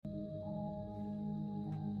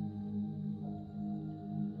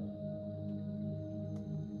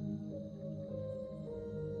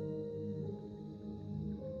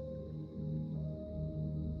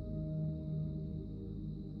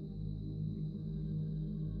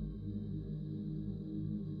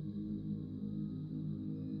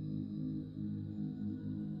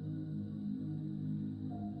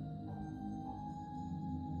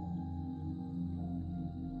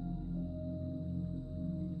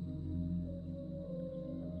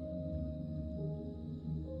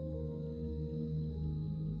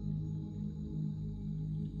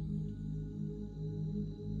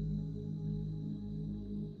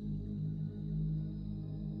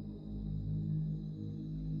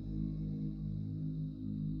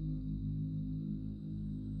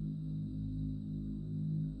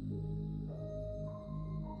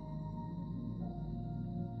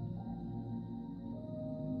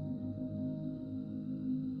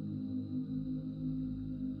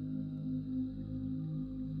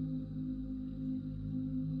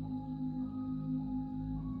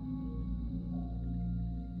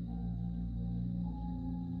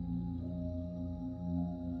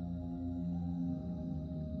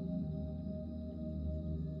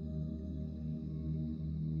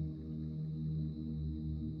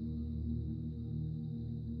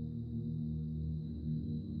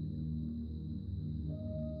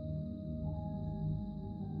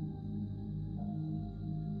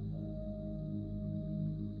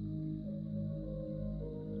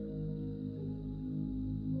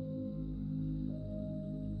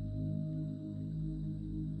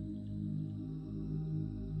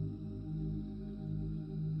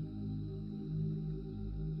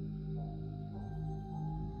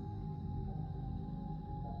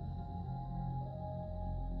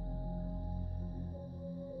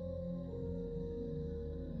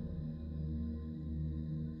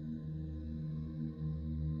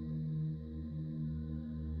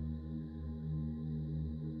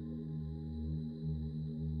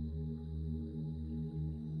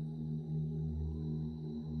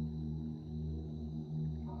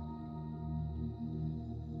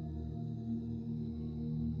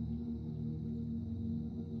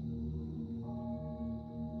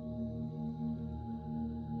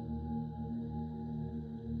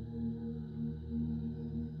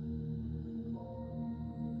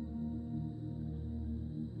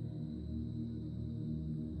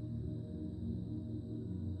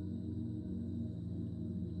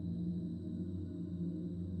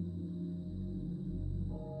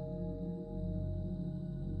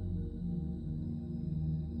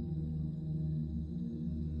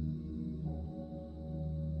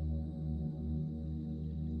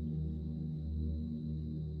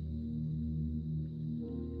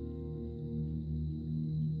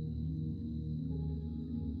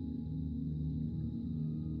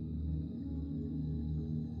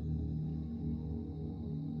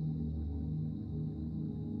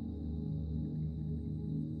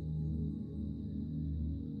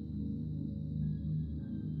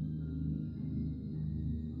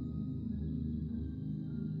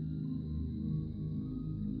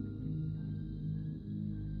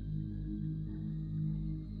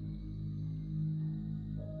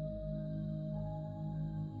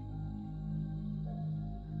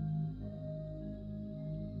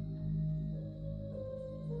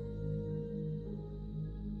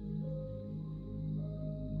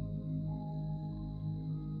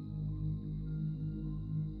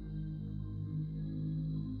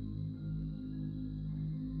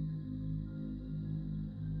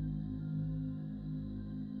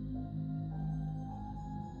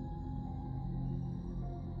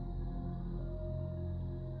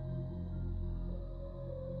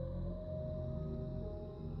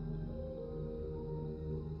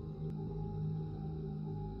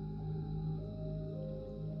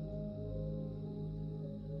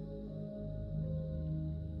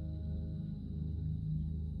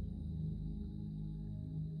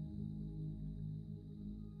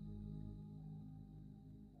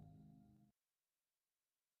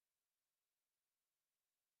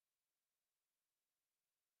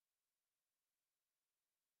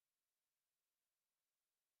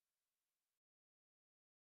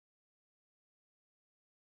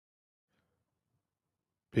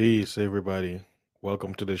Peace, everybody.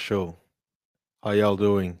 Welcome to the show. How y'all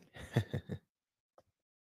doing?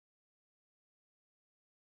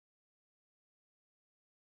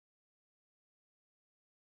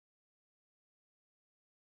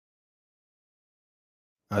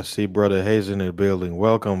 I see Brother Hayes in the building.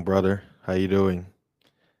 Welcome, brother. How you doing?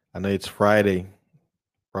 I know it's Friday.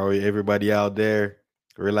 Probably everybody out there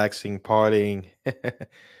relaxing, partying,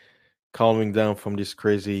 calming down from this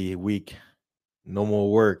crazy week. No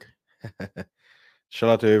more work. Shout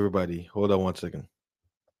out to everybody. Hold on one second.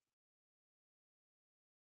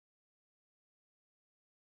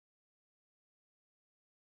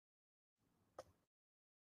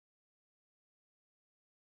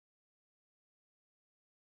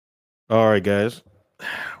 All right, guys.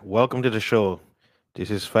 Welcome to the show. This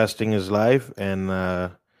is Fasting is Live, and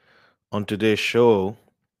on today's show,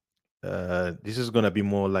 this is gonna be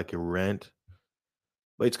more like a rant,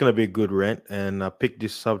 but it's gonna be a good rant. And I picked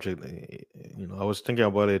this subject. I was thinking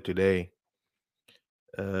about it today.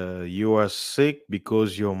 You are sick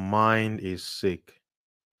because your mind is sick.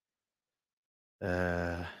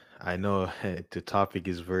 Uh, I know the topic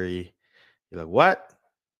is very. You're like, what?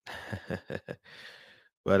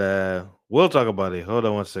 But we'll talk about it. Hold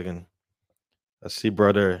on one second. I see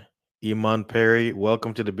brother Iman Perry.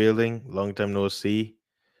 Welcome to the building. Long time no see.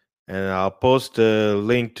 And I'll post a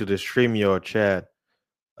link to the StreamYard chat.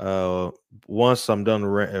 Uh, Once I'm done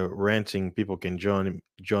ranting, people can join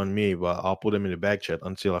me, but I'll put them in the back chat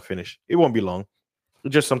until I finish. It won't be long.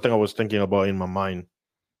 It's just something I was thinking about in my mind.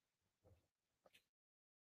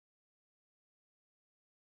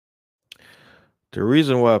 The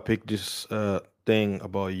reason why I picked this thing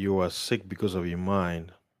about you are sick because of your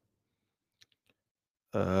mind.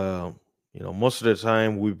 Uh, most of the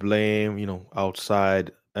time we blame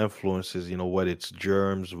outside influences. Whether it's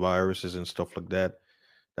germs, viruses, and stuff like that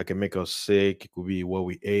that can make us sick. It could be what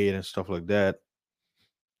we ate and stuff like that.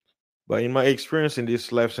 But in my experience in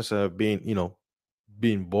this life, since I've been,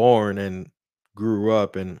 being born and grew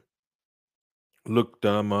up and looked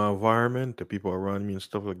at my environment, the people around me and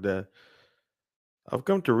stuff like that, I've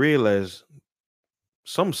come to realize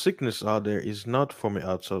some sickness out there is not from the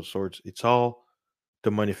outside source. It's all the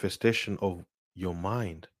manifestation of your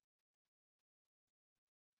mind.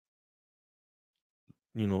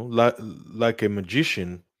 Like a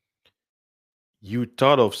magician, you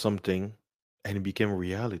thought of something and it became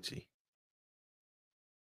reality.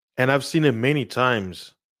 And I've seen it many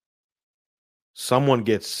times. Someone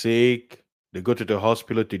gets sick, they go to the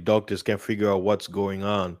hospital, the doctors can't figure out what's going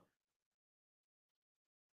on.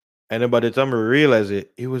 And then by the time we realize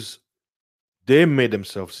it, it was they made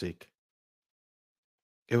themselves sick.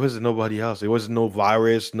 It was nobody else. It was no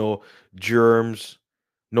virus, no germs,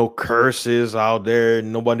 no curses out there.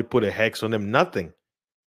 Nobody put a hex on them. Nothing.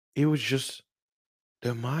 It was just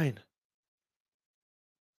their mind.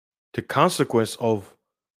 The consequence of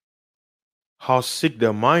how sick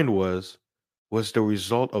their mind was the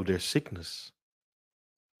result of their sickness.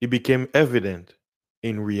 It became evident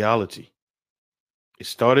in reality. It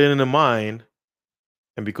started in the mind,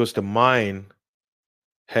 and because the mind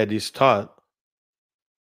had this thought,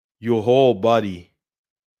 your whole body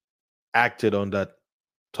acted on that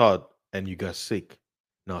thought and you got sick.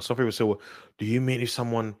 Now, some people say, well, do you mean if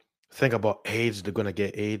someone think about AIDS, they're gonna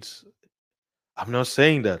get AIDS? I'm not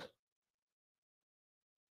saying that,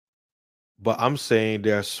 but I'm saying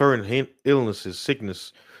there are certain illnesses,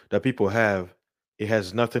 sickness that people have. It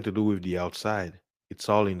has nothing to do with the outside. It's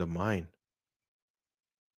all in the mind.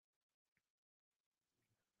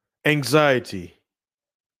 Anxiety,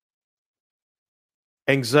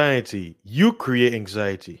 anxiety. You create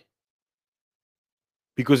anxiety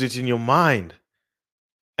because it's in your mind.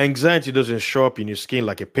 Anxiety doesn't show up in your skin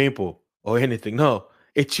like a pimple or anything. No,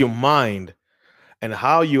 it's your mind, and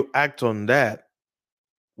how you act on that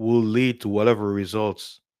will lead to whatever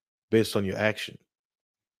results based on your action.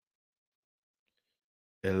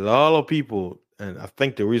 A lot of people, and I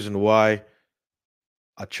think the reason why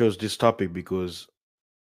I chose this topic because,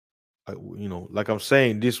 like I'm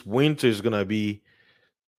saying, this winter is gonna be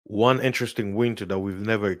one interesting winter that we've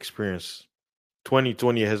never experienced.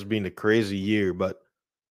 2020 has been a crazy year, but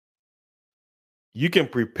you can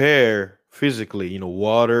prepare physically,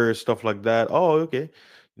 water, stuff like that. Oh, okay.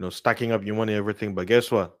 Stacking up your money, everything. But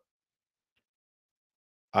guess what?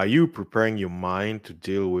 Are you preparing your mind to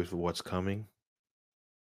deal with what's coming?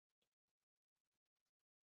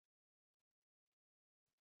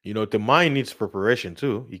 The mind needs preparation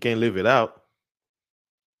too. You can't leave it out.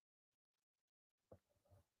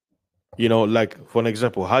 Like for an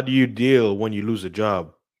example, how do you deal when you lose a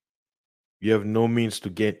job? You have no means to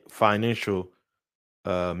get financial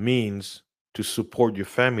means. to support your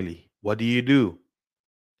family. What do you do?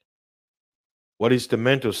 What is the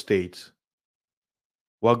mental state?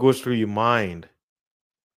 What goes through your mind?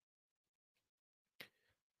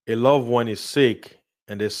 A loved one is sick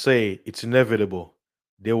and they say it's inevitable.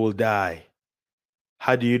 They will die.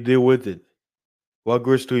 How do you deal with it? What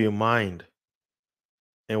goes through your mind?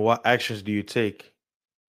 And what actions do you take?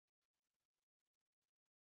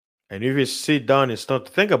 And if you sit down and start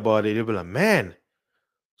to think about it, you'll be like, man,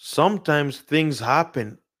 sometimes things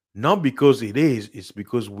happen not because it is, it's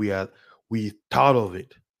because we thought of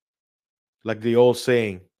it. Like the old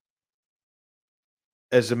saying,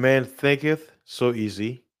 as a man thinketh, so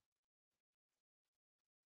easy.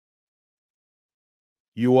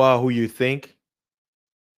 You are who you think.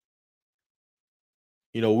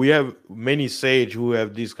 We have many sage who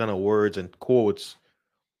have these kind of words and quotes,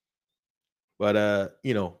 but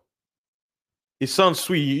it sounds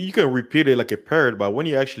sweet. You can repeat it like a parrot, but when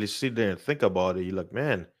you actually sit there and think about it, you're like,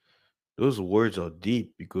 man, those words are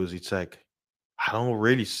deep because it's like I don't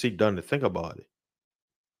really sit down to think about it.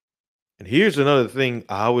 And here's another thing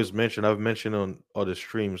I always mention. I've mentioned on other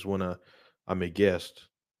streams when I'm a guest.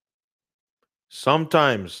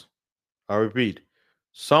 Sometimes, I repeat,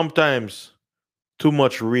 sometimes too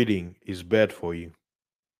much reading is bad for you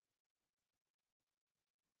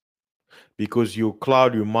because you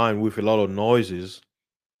cloud your mind with a lot of noises.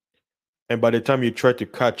 And by the time you try to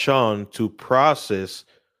catch on to process,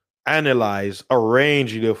 analyze,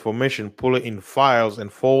 arrange the information, pull it in files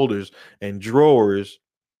and folders and drawers,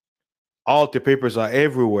 all the papers are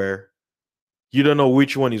everywhere. You don't know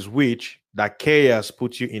which one is which. That chaos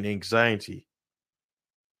puts you in anxiety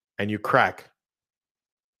and you crack,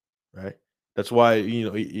 right? That's why,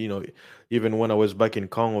 even when I was back in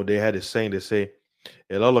Congo, they had a saying. They say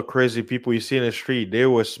a lot of crazy people you see in the street, they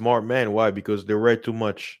were smart men. Why? Because they read too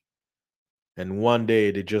much, and one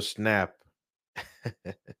day they just snap.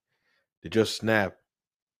 They just snap.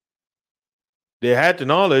 They had the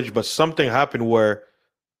knowledge, but something happened where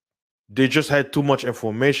they just had too much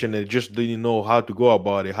information and just didn't know how to go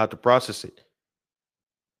about it, how to process it.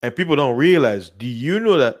 And people don't realize. Do you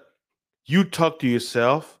know that you talk to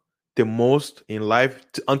yourself the most in life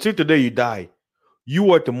until the day you die?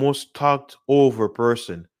 You are the most talked over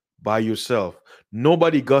person by yourself.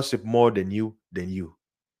 Nobody gossip more than you.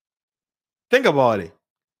 Think about it.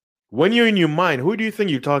 When you're in your mind, who do you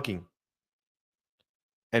think you're talking?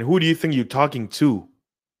 And who do you think you're talking to?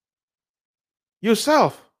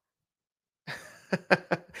 Yourself.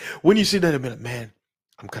 When you see that, a minute, man,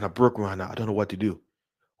 I'm kind of broke right now. I don't know what to do.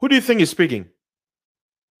 Who do you think is speaking?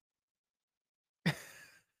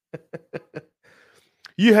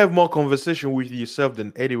 You have more conversation with yourself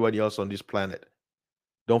than anybody else on this planet.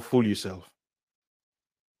 Don't fool yourself.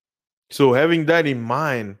 So having that in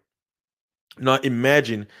mind, now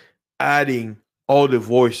imagine adding all the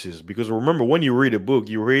voices, because remember, when you read a book,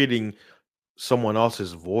 you're reading someone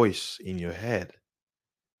else's voice in your head.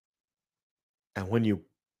 And when you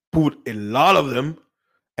put a lot of them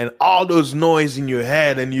and all those noise in your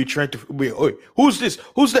head and you try to wait, who's this?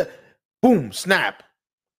 Who's that? Boom, snap.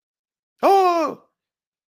 Oh,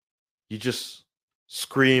 you just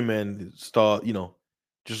scream and start,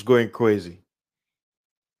 just going crazy.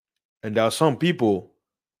 And there are some people,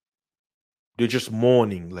 they're just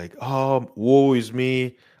mourning, like, oh, woe is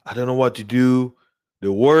me. I don't know what to do.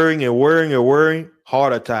 They're worrying and worrying and worrying.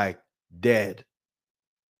 Heart attack, dead.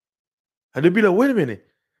 And they'd be like, wait a minute.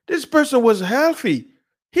 This person was healthy.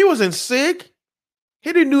 He wasn't sick.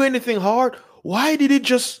 He didn't do anything hard. Why did he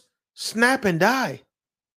just snap and die?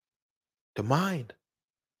 The mind.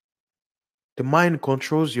 The mind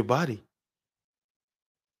controls your body.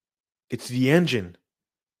 It's the engine.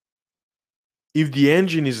 If the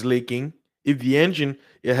engine is leaking, if the engine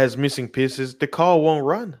it has missing pieces, the car won't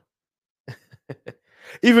run.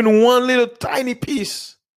 Even one little tiny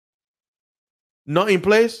piece not in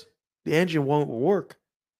place, the engine won't work.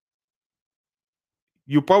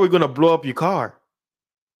 You're probably going to blow up your car.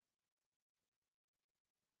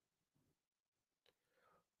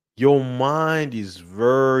 Your mind is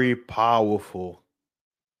very powerful.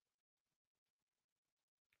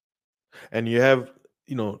 And you have,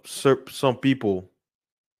 some people,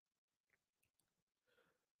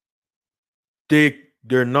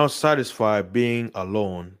 they're not satisfied being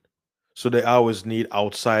alone. So they always need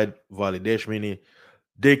outside validation, meaning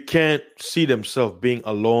they can't see themselves being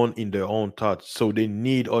alone in their own thoughts. So they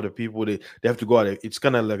need other people. They have to go out. It's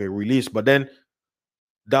kind of like a release. But then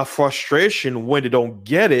that frustration when they don't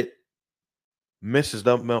get it messes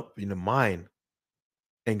them up in the mind.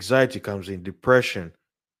 Anxiety comes in, depression,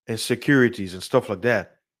 insecurities, and stuff like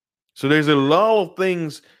that. So there's a lot of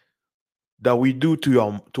things that we do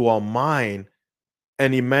to our mind,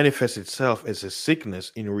 and it manifests itself as a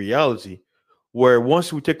sickness in reality, where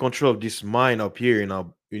once we take control of this mind up here in our,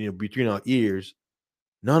 between our ears,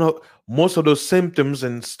 none of most of those symptoms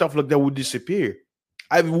and stuff like that would disappear.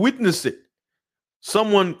 I've witnessed it.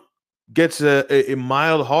 Someone gets a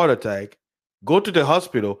mild heart attack, go to the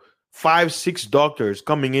hospital, five, six doctors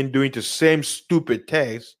coming in doing the same stupid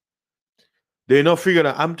test. They're not figuring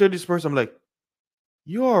out. I'm telling this person, I'm like,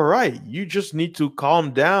 you're all right. You just need to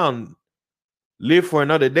calm down, live for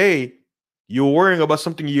another day. You're worrying about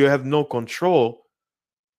something you have no control.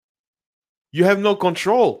 You have no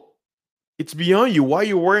control. It's beyond you. Why are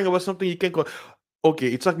you worrying about something you can't control? Okay,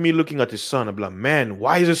 it's like me looking at the sun. I'm like, man,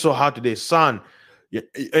 why is it so hot today? Sun. Yeah,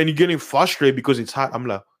 and you're getting frustrated because it's hot. I'm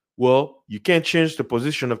like, well, you can't change the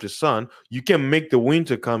position of the sun. You can make the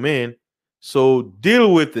winter come in. So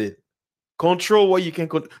deal with it. Control what you can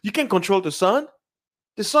control. You can control the sun.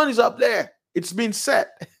 The sun is up there. It's been set.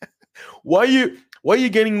 Why are you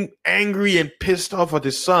getting angry and pissed off at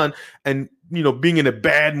the sun and being in a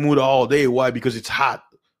bad mood all day? Why? Because it's hot.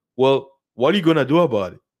 Well, what are you gonna do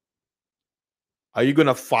about it? Are you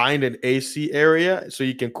gonna find an AC area so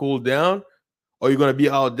you can cool down? Or are you gonna be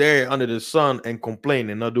out there under the sun and complain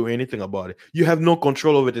and not do anything about it? You have no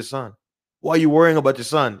control over the sun. Why are you worrying about the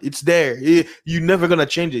sun? It's there. You're never gonna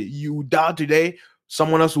change it. You die today,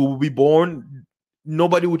 someone else will be born.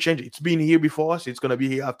 Nobody will change it. It's been here before us. It's gonna be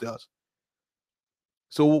here after us.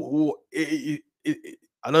 So I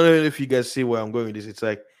don't know if you guys see where I'm going with this. It's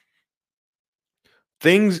like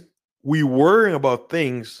things we worrying about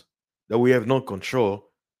things that we have no control,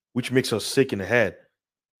 which makes us sick in the head.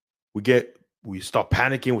 We start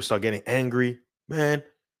panicking, we start getting angry. Man,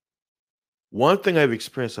 one thing I've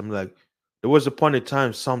experienced, I'm like, there was a point in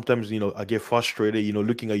time, sometimes, I get frustrated,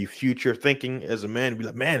 looking at your future, thinking as a man, be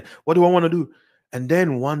like, man, what do I want to do? And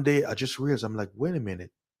then one day I just realized, I'm like, wait a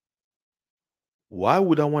minute, why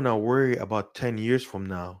would I want to worry about 10 years from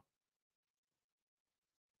now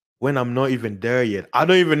when I'm not even there yet? I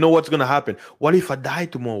don't even know what's going to happen. What if I die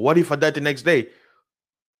tomorrow? What if I die the next day?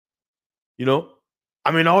 You know,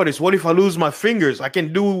 I'm an artist. What if I lose my fingers? I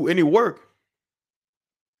can't do any work.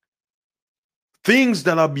 Things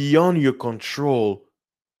that are beyond your control,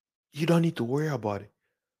 you don't need to worry about it.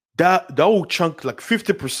 That will chunk like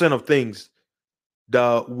 50% of things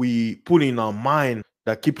that we put in our mind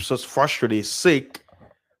that keeps us frustrated, sick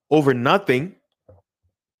over nothing.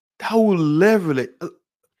 That will level it.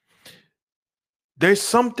 There's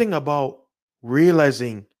something about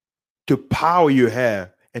realizing the power you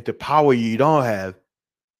have and the power you don't have.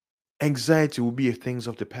 Anxiety will be things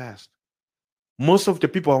of the past. Most of the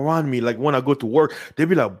people around me, like when I go to work, they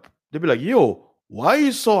be like, yo, why are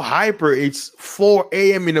you so hyper? It's 4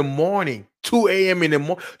 a.m. in the morning, 2 a.m. in the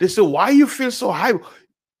morning. They say, why you feel so hyper?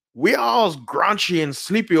 We're all grunchy and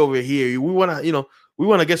sleepy over here. We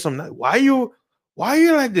wanna get some night. Why are you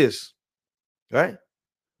like this? Right?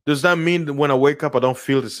 Does that mean that when I wake up I don't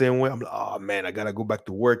feel the same way? I'm like, oh man, I gotta go back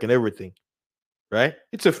to work and everything. Right?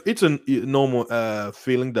 It's a normal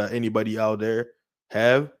feeling that anybody out there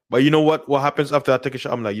have. But you know what happens after I take a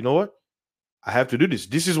shot? I'm like, you know what? I have to do this.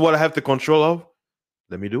 This is what I have the control of.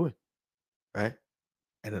 Let me do it. Right?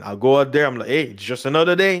 And then I'll go out there. I'm like, hey, it's just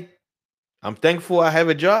another day. I'm thankful I have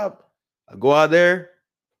a job. I go out there,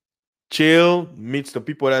 chill, meets the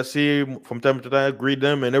people that I see from time to time, greet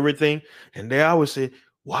them and everything. And they always say,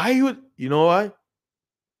 why you know why?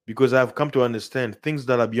 Because I've come to understand things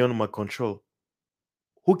that are beyond my control.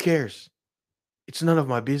 Who cares? It's none of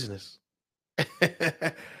my business.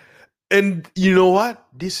 And you know what?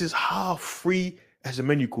 This is how free as a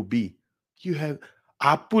man you could be. You have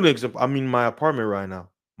I put an example. I'm in my apartment right now.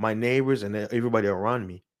 My neighbors and everybody around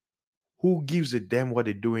me. Who gives a damn what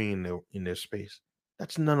they're doing in their space?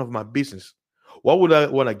 That's none of my business. Why would I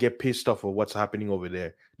want to get pissed off of what's happening over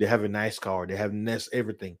there? They have a nice car, they have nice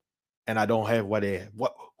everything, and I don't have what they have.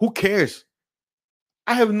 What? Who cares?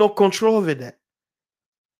 I have no control over that.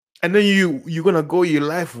 And then you're gonna go your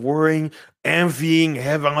life worrying, envying,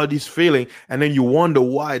 having all this feeling, and then you wonder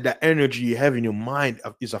why that energy you have in your mind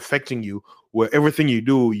is affecting you. Where everything you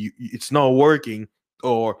do, it's not working,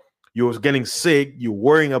 or you're getting sick. You're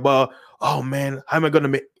worrying about, oh man, how am I gonna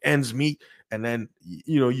make ends meet? And then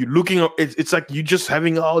you're looking up. It's like you just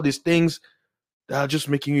having all these things that are just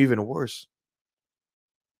making you even worse.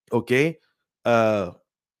 Okay, uh,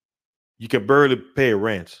 you can barely pay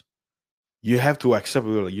rent. You have to accept it.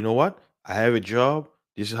 Like, you know what? I have a job.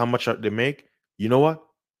 This is how much they make. You know what?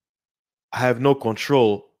 I have no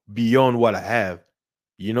control beyond what I have.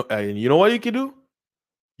 And you know what you can do?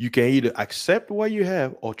 You can either accept what you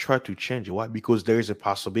have or try to change it. Why? Because there is a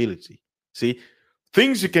possibility. See,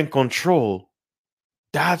 Things you can control,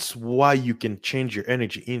 that's why you can change your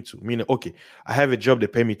energy into. Meaning, okay, I have a job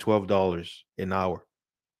that pay me $12 an hour.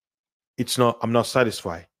 It's not, I'm not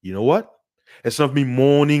satisfied. You know what? It's not me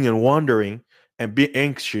moaning and wondering and being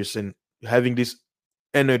anxious and having this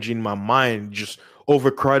energy in my mind just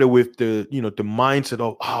overcrowded with the mindset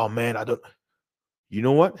of, oh man, I don't, you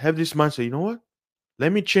know what? Have this mindset, you know what?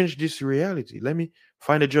 Let me change this reality. Let me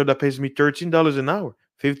find a job that pays me $13 an hour,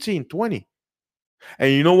 15, 20.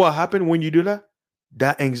 And you know what happened when you do that?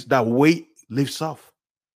 That weight lifts off.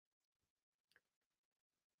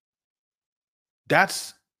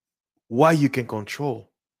 That's why you can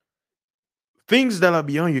control things that are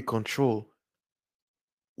beyond your control.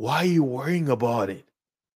 Why are you worrying about it?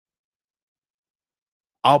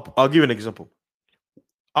 I'll give you an example.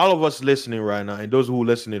 All of us listening right now, and those who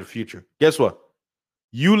listen in the future, guess what?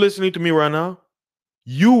 You listening to me right now,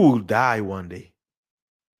 you will die one day.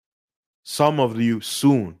 Some of you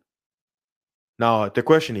soon. Now the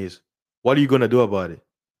question is, what are you gonna do about it?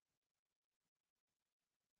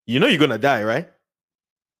 You know you're gonna die, right?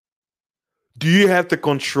 Do you have the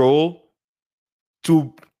control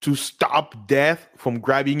to stop death from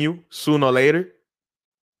grabbing you sooner or later?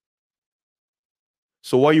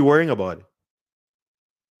 So why are you worrying about it?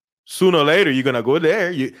 Sooner or later, you're gonna go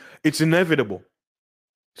there. It's inevitable.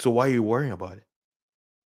 So why are you worrying about it?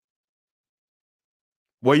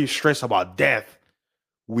 Why are you stressed about death?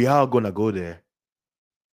 We are gonna go there.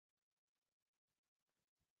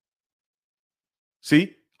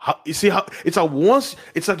 See? You see how it's like once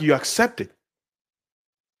it's like you accept it.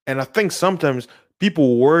 And I think sometimes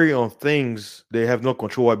people worry on things they have no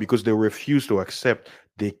control over because they refuse to accept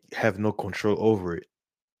they have no control over it.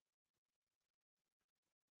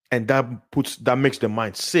 And that makes the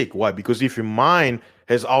mind sick. Why? Because if your mind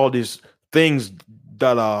has all these things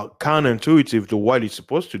that are counterintuitive to what it's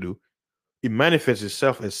supposed to do, it manifests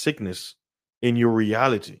itself as sickness in your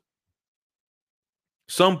reality.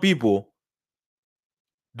 Some people,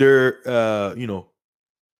 they're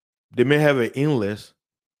they may have an illness.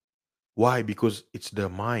 Why? Because it's their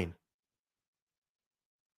mind.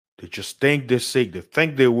 They just think they're sick, they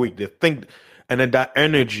think they're weak, they think, and then that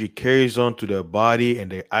energy carries on to their body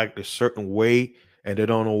and they act a certain way and they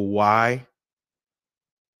don't know why.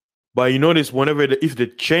 But you notice whenever if they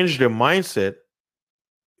change their mindset,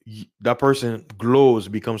 that person glows,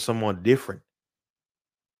 becomes someone different.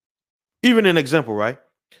 Even an example, right?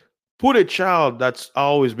 Put a child that's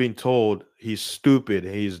always been told he's stupid,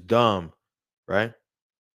 he's dumb, right?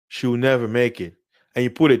 She'll never make it. And you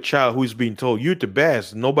put a child who's being told you're the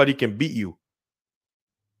best, nobody can beat you.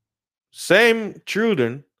 Same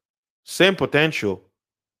children, same potential,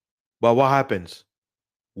 but what happens?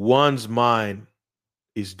 One's mind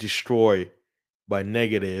is destroyed by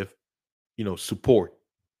negative, support.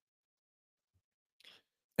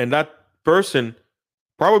 And that person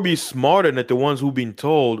probably smarter than the ones who've been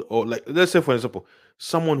told, or like let's say for example,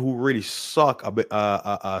 someone who really suck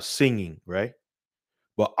singing, right?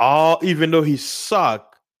 But all even though he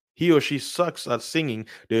or she sucks at singing,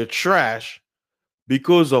 they're trash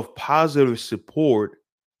because of positive support,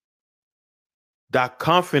 that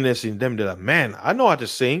confidence in them that like, man, I know how to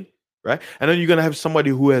sing, right? And then you're gonna have somebody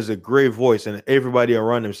who has a great voice, and everybody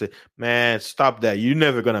around them say, "Man, stop that! You're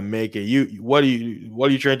never gonna make it. What are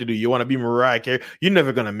you trying to do? You want to be Mariah Carey? You're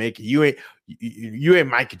never gonna make it. You ain't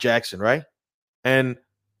Michael Jackson, right?" And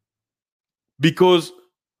because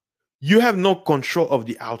you have no control of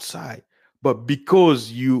the outside, but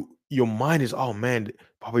because your mind is, oh man,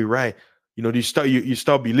 probably right. You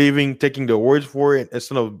start believing, taking the words for it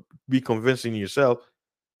instead of be convincing yourself.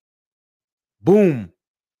 Boom,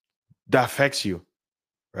 that affects you,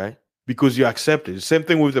 right? Because you accept it. Same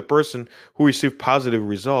thing with the person who received positive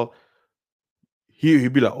result.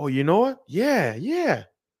 He'd be like, oh, you know what? Yeah, yeah.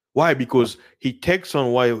 Why? Because he takes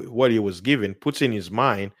on what he was given, puts in his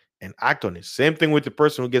mind, and act on it. Same thing with the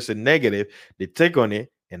person who gets a negative. They take on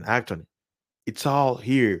it and act on it. It's all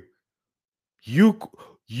here. You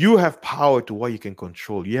you have power to what you can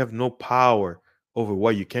control. You have no power over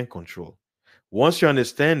what you can control. Once you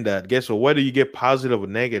understand that, guess what? Whether you get positive or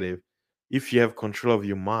negative, if you have control of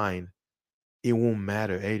your mind, it won't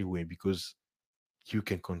matter anyway because you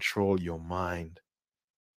can control your mind.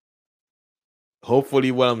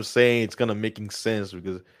 Hopefully, what I'm saying it's kind of making sense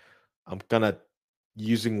because I'm kind of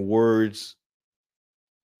using words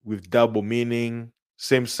with double meaning,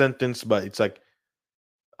 same sentence, but it's like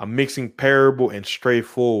I'm mixing parable and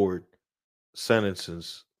straightforward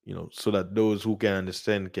sentences, so that those who can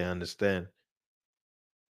understand.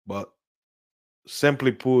 But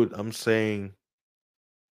simply put, I'm saying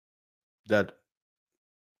that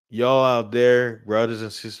y'all out there, brothers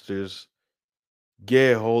and sisters,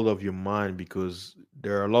 get hold of your mind, because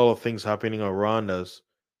there are a lot of things happening around us.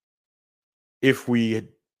 If we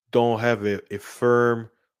don't have a firm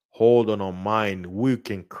hold on our mind, we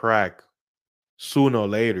can crack sooner or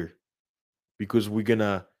later, because we're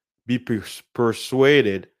gonna be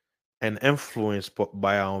persuaded and influenced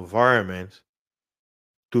by our environment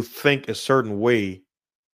to think a certain way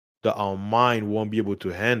that our mind won't be able to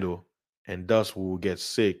handle, and thus we will get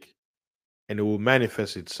sick, and it will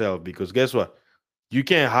manifest itself. Because guess what? You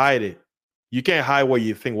can't hide it. You can't hide what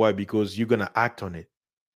you think. Why? Because you're gonna act on it.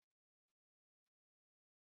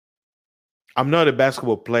 I'm not a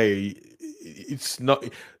basketball player. It's not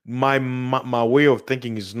my way of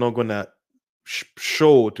thinking is not gonna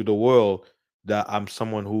show to the world that I'm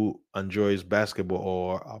someone who enjoys basketball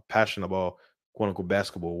or are passionate about quote unquote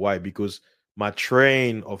basketball. Why? Because my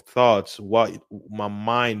train of thoughts, what my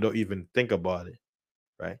mind don't even think about it.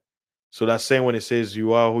 Right. So that's saying when it says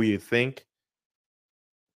you are who you think,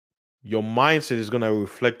 your mindset is gonna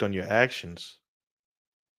reflect on your actions.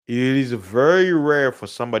 It is very rare for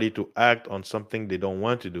somebody to act on something they don't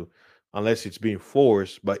want to do unless it's being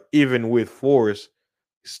forced. But even with force,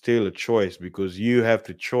 it's still a choice, because you have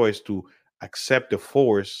the choice to accept the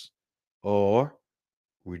force or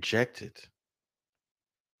reject it.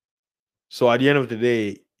 So at the end of the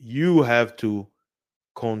day, you have to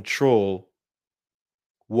control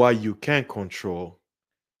what you can control.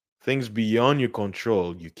 Things beyond your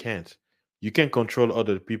control, you can't. You can control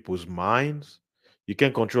other people's minds. You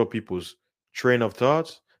can control people's train of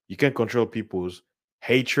thoughts. You can control people's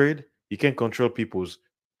hatred. You can control people's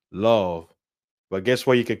love. But guess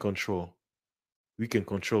what you can control? We can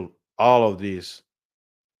control all of this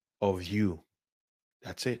of you.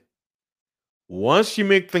 That's it. Once you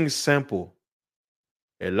make things simple,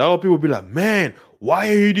 a lot of people be like, man, why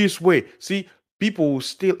are you this way? See, people will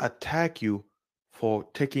still attack you for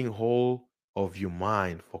taking hold of your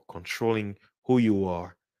mind, for controlling who you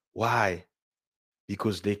are. Why?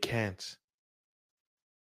 Because they can't.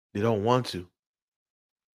 They don't want to.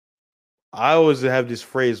 I always have this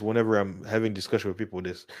phrase whenever I'm having discussion with people.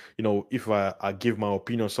 This, if I give my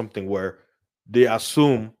opinion on something where they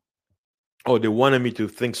assume or they wanted me to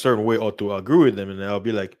think certain way or to agree with them, and I'll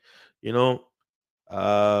be like, you know,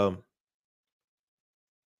 um,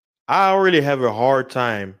 I already have a hard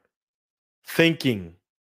time thinking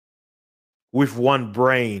with one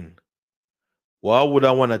brain. Why would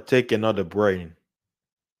I want to take another brain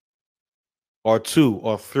or two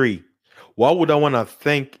or three? Why would I want to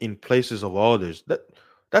think in places of others?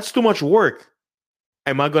 That's too much work.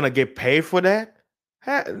 Am I gonna get paid for that?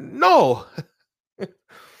 No.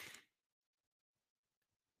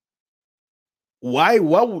 Why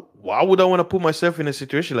would I want to put myself in a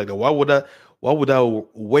situation like that? Why would I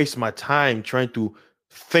waste my time trying to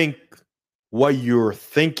think what you're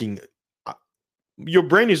thinking? Uh, Your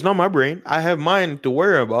brain is not my brain. I have mine to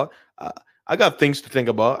worry about. I got things to think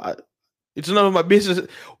about. It's none of my business.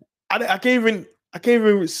 I can't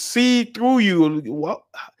even see through you.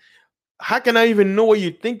 How can I even know what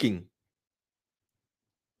you're thinking?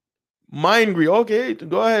 Mind read. Okay,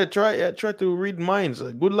 go ahead. Try to read minds.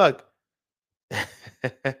 Good luck.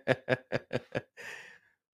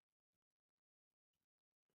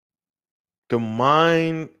 The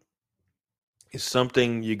mind is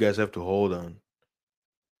something you guys have to hold on.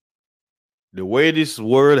 The way this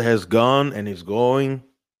world has gone and is going,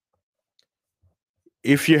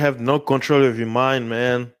 if you have no control of your mind,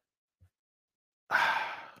 man,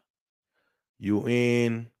 you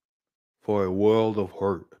in for a world of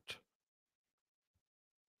hurt,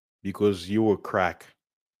 because you will crack.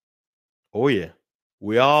 Oh yeah.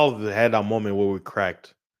 We all had a moment where we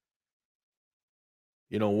cracked.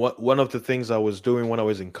 What one of the things I was doing when I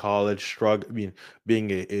was in college,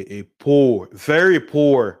 being a poor, very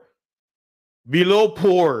poor, below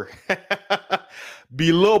poor,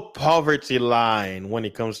 below poverty line when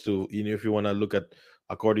it comes to, if you want to look at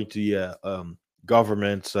according to the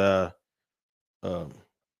government's um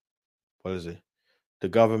what is it? The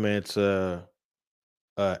government's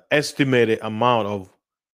estimated amount of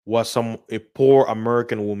what some a poor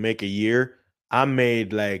American will make a year. I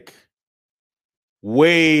made like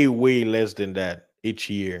way, way less than that each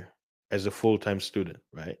year as a full time student,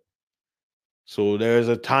 right? So there's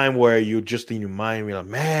a time where you just in your mind, you're like,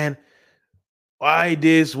 man, why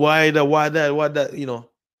this, why that, why that, why that.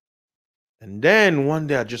 And then one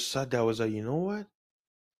day I just sat there, I was like, you know what?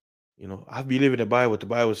 I believe in the Bible. The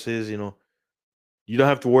Bible says, you don't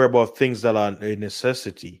have to worry about things that are a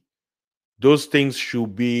necessity. Those things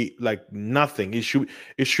should be like nothing. It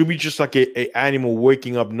should be just like a animal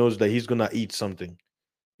waking up knows that he's gonna eat something.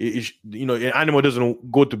 An animal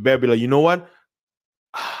doesn't go to bed be like, you know what?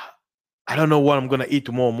 I don't know what I'm gonna eat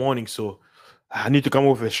tomorrow morning, so I need to come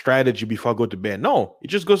up with a strategy before I go to bed. No, it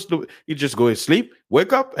just go to sleep,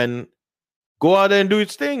 wake up, and go out there and do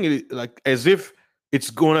its thing, like as if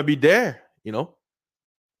it's gonna be there, you know.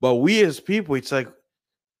 But we as people, it's like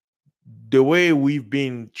the way we've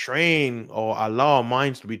been trained or allow our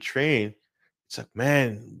minds to be trained. It's like,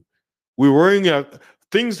 man, we're worrying about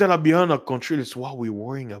things that are beyond our control. Is what we're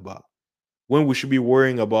worrying about when we should be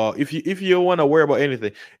worrying about. If you want to worry about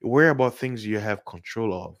anything, worry about things you have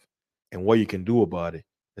control of and what you can do about it.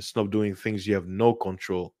 Instead of doing things you have no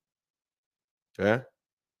control. Yeah.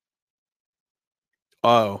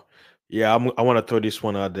 Oh, yeah. I want to throw this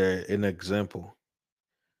one out there. An example: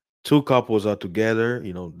 two couples are together.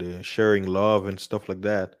 They're sharing love and stuff like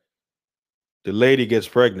that. The lady gets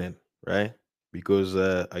pregnant, right? Because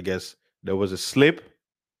I guess there was a slip,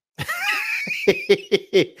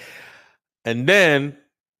 and then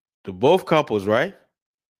the both couples, right?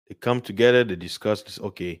 They come together. They discuss this.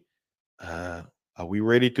 Okay, uh, are we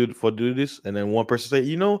ready to for do this? And then one person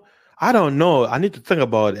say, I don't know. I need to think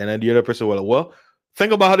about it. And then the other person will, well,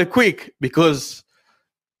 think about it quick because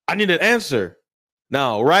I need an answer.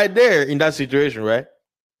 Now, right there in that situation, right?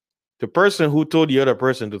 The person who told the other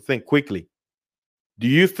person to think quickly, do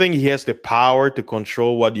you think he has the power to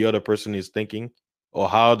control what the other person is thinking or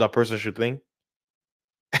how that person should think?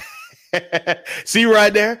 See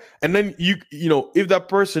right there? And then if that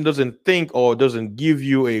person doesn't think or doesn't give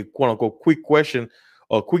you a quote unquote quick question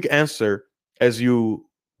or quick answer as you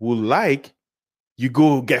would like, you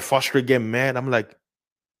go get frustrated, get mad. I'm like,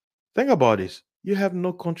 think about this. You have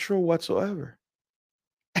no control whatsoever.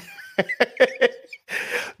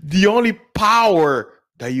 The only power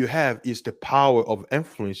that you have is the power of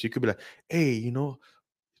influence. You could be like, hey,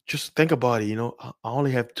 just think about it. I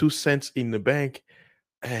only have 2 cents in the bank,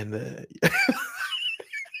 and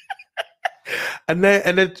and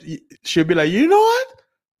then she'll be like, you know what?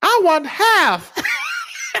 I want half.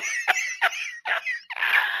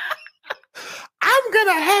 I'm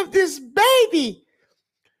gonna have this baby.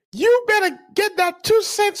 You better get that 2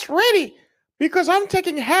 cents ready because I'm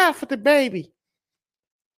taking half of the baby.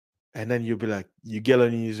 And then you'll be like, you get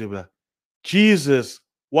on your knees, you'll be like, Jesus,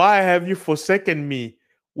 why have you forsaken me?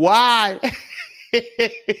 Why?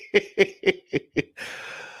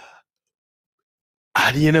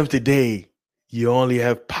 At the end of the day, you only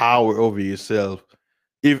have power over yourself.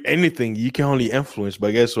 If anything, you can only influence,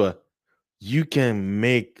 but guess what? You can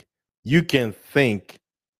make, you can think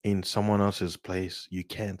in someone else's place. You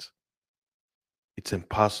can't. It's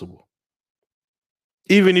impossible.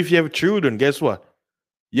 Even if you have children, guess what?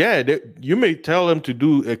 Yeah, you may tell them to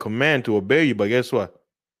do a command to obey you, but guess what?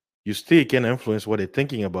 You still can influence what they're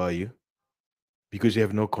thinking about you because you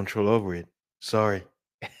have no control over it. Sorry.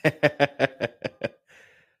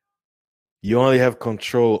 You only have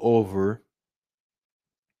control over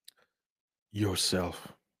yourself.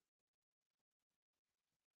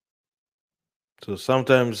 So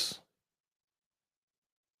sometimes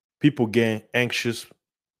people get anxious.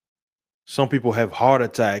 Some people have heart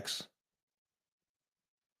attacks,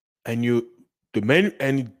 and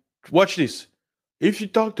and watch this. If you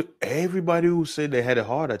talk to everybody who said they had a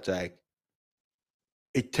heart attack,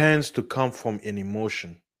 it tends to come from an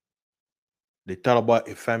emotion. They thought about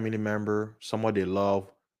a family member, someone they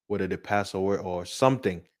love, whether they pass away or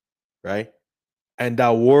something, right? And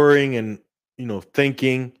that worrying and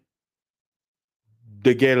thinking,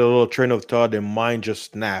 they get a little train of thought, their mind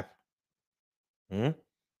just snap. Mhm.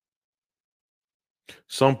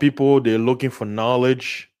 Some people they're looking for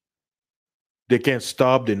knowledge, they can't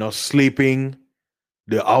stop, they're not sleeping,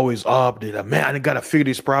 they're always up, they're like, man, I gotta figure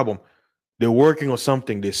this problem. They're working on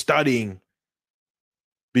something, they're studying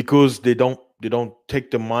because they don't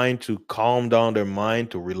take the mind to calm down their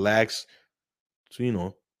mind, to relax,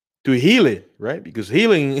 to to heal it, right? Because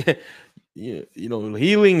healing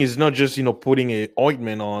healing is not just putting a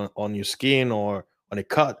ointment on your skin or on a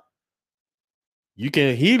cut. You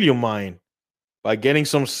can heal your mind by getting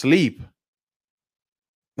some sleep.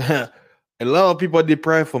 A lot of people are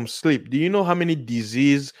deprived from sleep. Do you know how many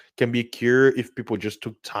disease can be cured if people just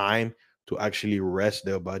took time to actually rest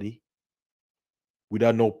their body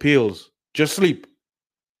without no pills? Just sleep.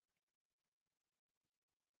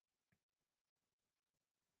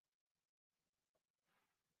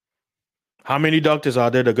 How many doctors are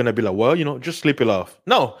there that are gonna be like, well, just sleep it off?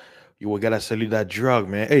 No, you will gotta sell you that drug,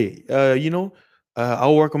 man. Hey,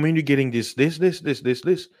 I'll recommend you getting this.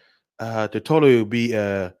 The total will be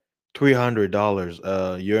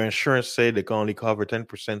 $300. Your insurance said they can only cover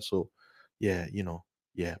 10%. So, yeah,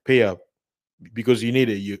 yeah, pay up because you need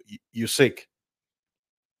it. You're sick.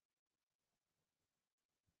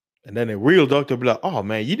 And then a real doctor be like, "Oh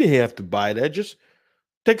man, you didn't have to buy that. Just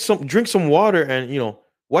drink some water, and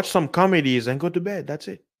watch some comedies and go to bed. That's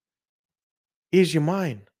it. Ease your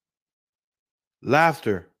mind."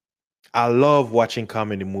 Laughter. I love watching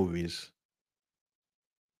comedy movies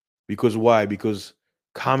because why? Because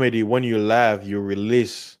comedy, when you laugh, you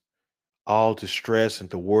release all the stress and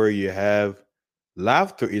the worry you have.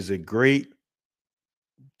 Laughter is a great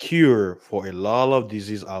cure for a lot of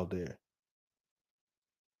disease out there,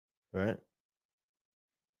 right?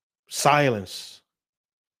 Silence.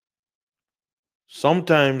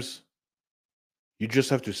 Sometimes you just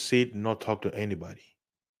have to sit and not talk to anybody.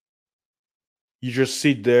 You just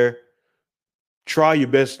sit there, try your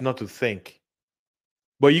best not to think.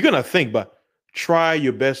 But you're gonna think, but try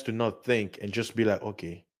your best to not think and just be like,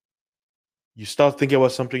 okay. You start thinking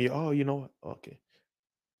about something, oh, you know what? Okay.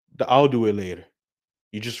 I'll do it later.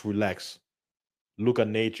 You just relax. Look at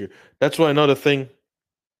nature. That's why another thing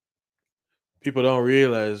people don't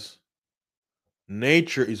realize,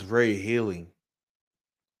 nature is very healing.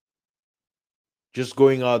 Just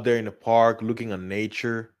going out there in the park, looking at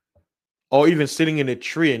nature, or even sitting in a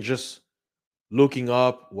tree and just looking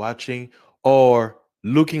up, watching, or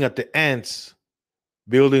looking at the ants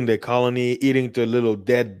building their colony, eating the little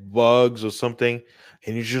dead bugs or something,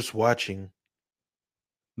 and you're just watching,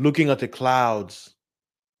 looking at the clouds,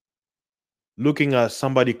 looking at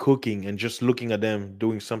somebody cooking and just looking at them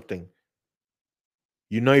doing something.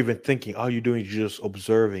 You're not even thinking, all you're doing is just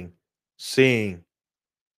observing, seeing.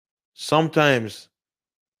 Sometimes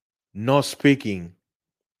not speaking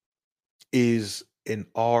is an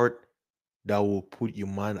art that will put your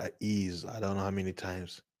mind at ease. I don't know how many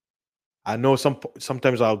times. I know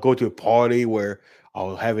sometimes I'll go to a party where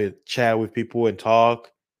I'll have a chat with people and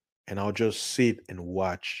talk, and I'll just sit and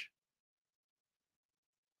watch.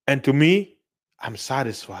 And to me, I'm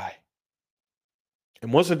satisfied.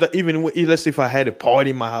 And most of the even let's say if I had a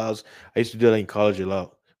party in my house, I used to do that in college a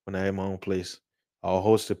lot when I had my own place. I'll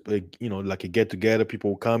host like a get together.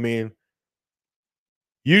 People will come in.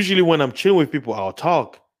 Usually when I'm chilling with people, I'll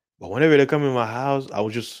talk. But whenever they come in my house, I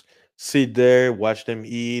will just sit there, watch them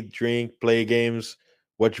eat, drink, play games,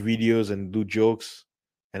 watch videos, and do jokes.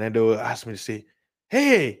 And then they will ask me to say,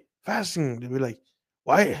 "Hey, fasting." They'll be like,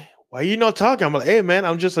 Why are you not talking?" I'm like, "Hey, man,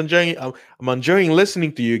 I'm just enjoying. I'm enjoying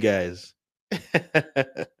listening to you guys."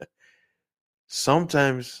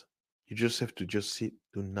 Sometimes you just have to just sit,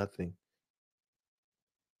 do nothing.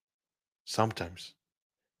 Sometimes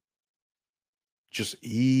just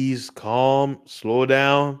ease, calm, slow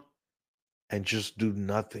down, and just do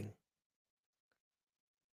nothing.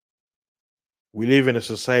 We live in a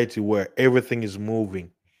society where everything is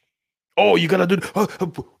moving. Oh, you gotta do.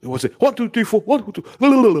 What's it? 1, 2, 3, 4. 1, 2, 3,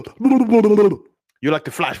 4. You're like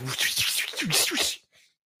the Flash.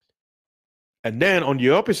 And then on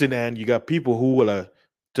the opposite end, you got people who are like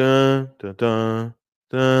dun dun dun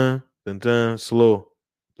dun dun dun, slow,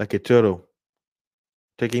 like a turtle,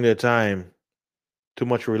 taking their time, too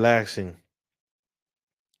much relaxing,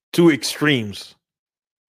 two extremes.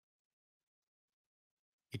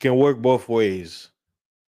 It can work both ways.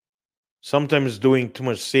 Sometimes doing too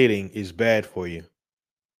much sitting is bad for you.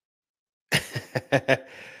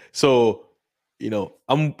 So,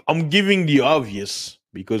 I'm giving the obvious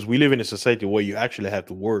because we live in a society where you actually have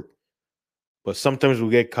to work, but sometimes we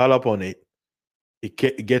get caught up on it.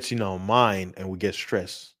 It gets in our mind and we get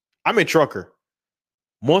stressed. I'm a trucker.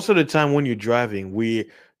 Most of the time when you're driving,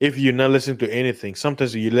 if you're not listening to anything,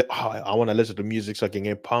 sometimes I want to listen to music so I can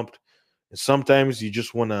get pumped. And sometimes you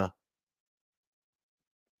just want to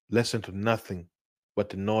listen to nothing but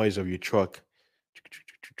the noise of your truck.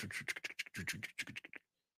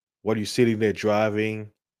 While you're sitting there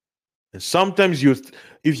driving. And sometimes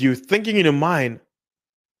if you're thinking in your mind,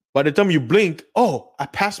 by the time you blink, oh, I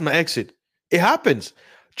passed my exit. It happens.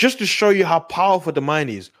 Just to show you how powerful the mind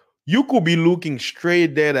is. You could be looking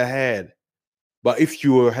straight dead ahead. But if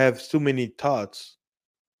you have too many thoughts,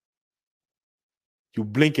 you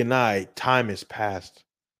blink an eye, time has passed.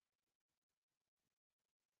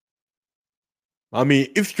 I mean,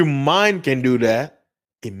 if your mind can do that,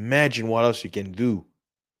 imagine what else you can do.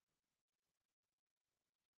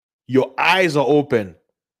 Your eyes are open,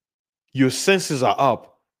 your senses are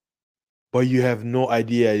up, but you have no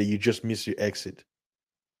idea that you just missed your exit.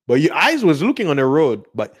 But your eyes was looking on the road,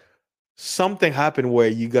 but something happened where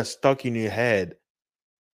you got stuck in your head.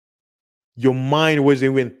 Your mind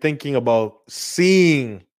wasn't even thinking about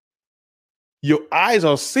seeing. Your eyes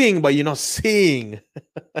are seeing, but you're not seeing.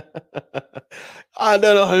 I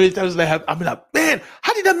don't know how many times they have. I'm like, man,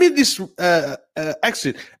 how did I miss this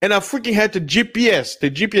exit? And I freaking had the GPS.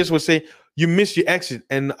 The GPS would say you missed your exit,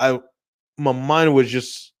 and my mind was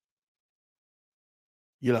just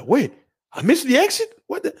You're like, wait, I missed the exit?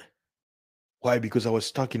 What the? Why? Because I was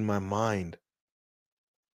stuck in my mind.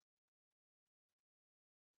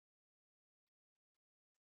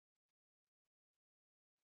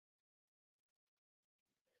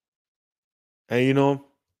 And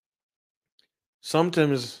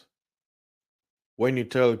sometimes when you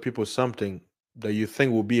tell people something that you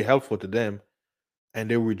think will be helpful to them and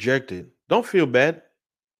they reject it, don't feel bad.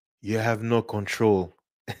 You have no control.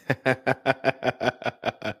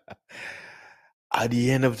 At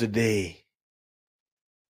the end of the day,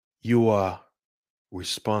 you are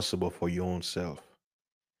responsible for your own self.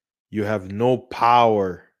 You have no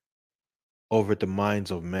power over the minds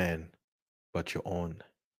of men but your own.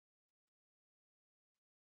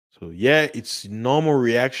 So yeah, it's normal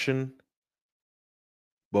reaction,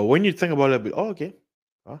 but when you think about it, oh, okay,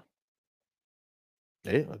 well,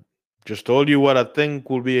 hey, I just told you what I think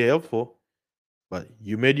will be helpful, but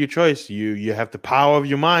you made your choice. You have the power of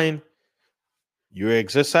your mind. You're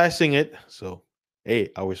exercising it, so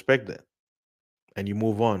hey, I respect that, and you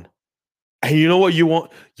move on. And you know what you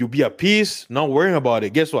want? You be at peace, not worrying about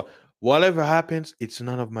it. Guess what? Whatever happens, it's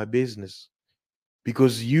none of my business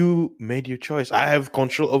because you made your choice. I have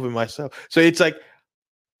control over myself. So it's like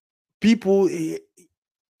people,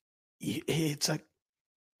 it's like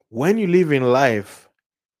when you live in life,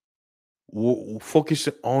 focus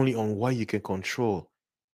only on what you can control.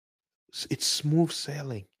 It's smooth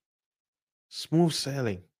sailing, smooth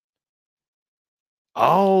sailing.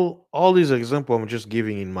 All these examples I'm just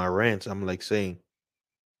giving in my rants, I'm like saying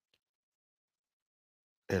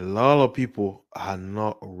a lot of people are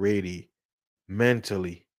not ready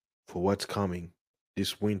mentally for what's coming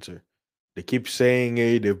this winter. They keep saying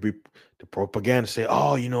it. The propaganda say,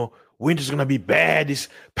 "Oh, winter's gonna be bad. This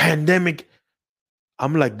pandemic."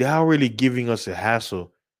 I'm like, they are really giving us a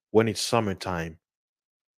hassle when it's summertime.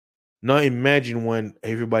 Now imagine when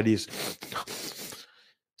everybody's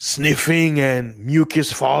sniffing and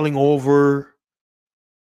mucus falling over.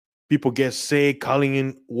 People get sick, calling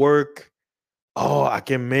in work. Oh, I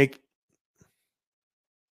can make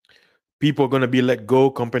people are gonna be let go.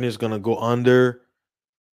 Companies gonna go under.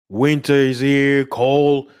 Winter is here,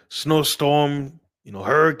 cold, snowstorm,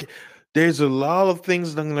 hurricane. There's a lot of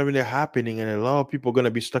things that are gonna be happening, and a lot of people are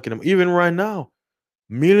gonna be stuck in them. Even right now,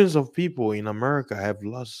 millions of people in America have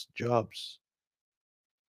lost jobs.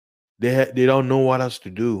 They don't know what else to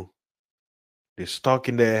do. They're stuck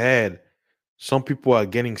in their head. Some people are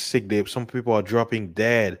getting sick. Some people are dropping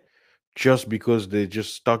dead just because they're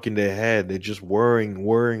just stuck in their head. They're just worrying,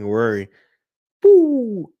 worrying, worrying.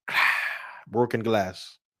 Boo! Broken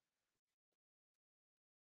glass.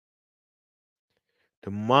 The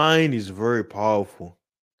mind is very powerful.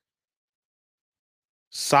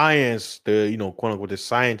 Science, the quote unquote the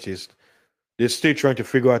scientists, they're still trying to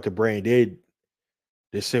figure out the brain.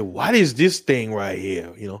 They say, what is this thing right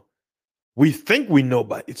here? We think we know,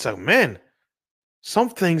 but it's like, man, some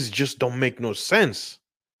things just don't make no sense.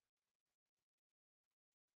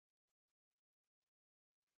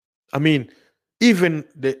 I mean, even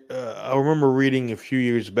I remember reading a few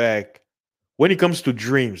years back when it comes to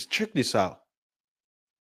dreams. Check this out.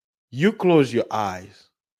 You close your eyes,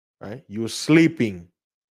 right? You're sleeping.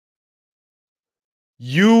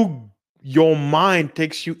 Your mind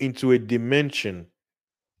takes you into a dimension,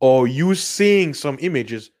 or you seeing some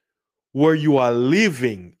images where you are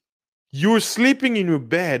living. You're sleeping in your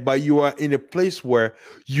bed, but you are in a place where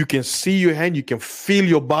you can see your hand, you can feel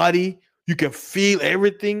your body, you can feel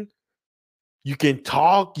everything. You can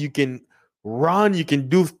talk, you can run, you can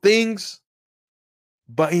do things.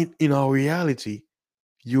 But in our reality,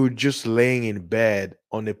 you're just laying in bed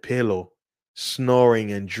on a pillow,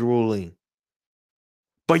 snoring and drooling.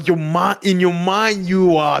 But in your mind,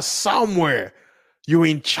 you are somewhere. You're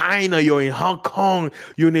in China, you're in Hong Kong,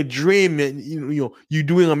 you're in a dream, and you're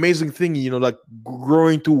doing amazing things, like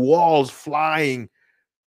growing through walls, flying.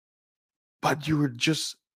 But you're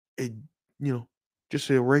just a you know, just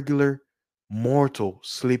a regular mortal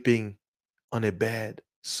sleeping on a bed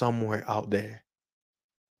somewhere out there.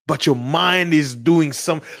 But your mind is doing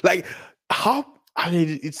some like how I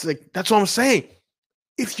mean it's like that's what I'm saying.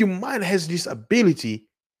 If your mind has this ability,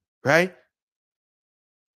 right?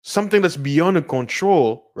 Something that's beyond your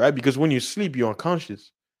control, right? Because when you sleep, you're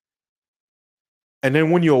unconscious. And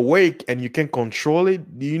then when you're awake and you can control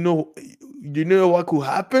it, do you know what could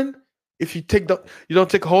happen? If you don't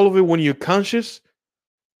take hold of it when you're conscious,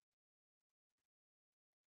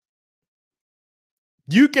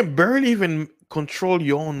 you can barely even control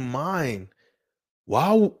your own mind.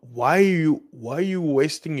 Why are you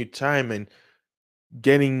wasting your time and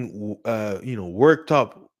getting worked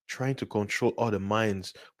up trying to control other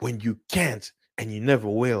minds when you can't and you never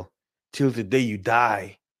will till the day you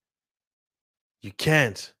die. You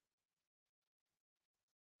can't.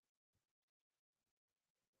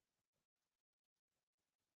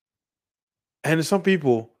 And some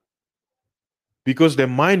people, because their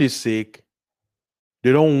mind is sick,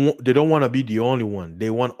 they don't want to be the only one. They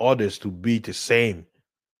want others to be the same.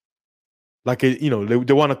 Like they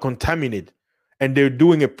want to contaminate, and they're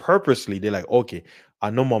doing it purposely. They're like, okay, I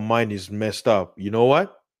know my mind is messed up. You know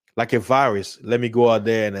what? Like a virus, let me go out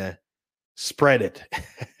there and spread it.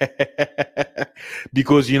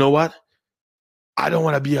 Because you know what? I don't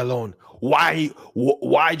want to be alone.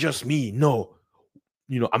 Why just me? No,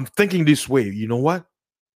 I'm thinking this way. You know what?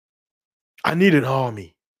 I need an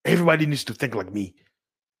army. Everybody needs to think like me.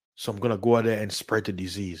 So I'm gonna go out there and spread the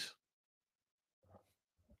disease.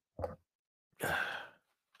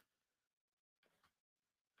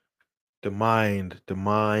 The mind, the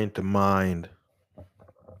mind, the mind.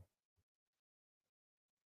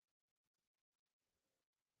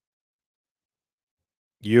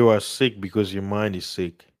 You are sick because your mind is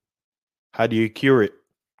sick. How do you cure it?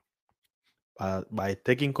 By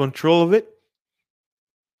taking control of it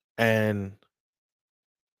and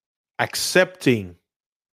accepting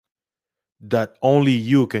that only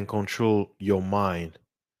you can control your mind.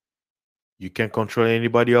 You can't control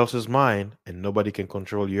anybody else's mind, and nobody can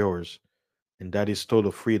control yours. And that is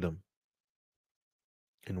total freedom.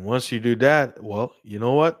 And once you do that, well, you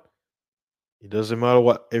know what? It doesn't matter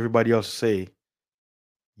what everybody else say.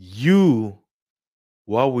 You,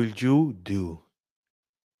 what will you do?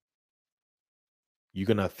 You're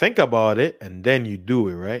gonna think about it and then you do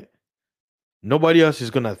it, right? Nobody else is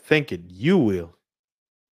gonna think it. You will,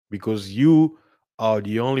 because you are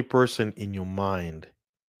the only person in your mind.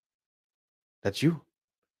 That's you.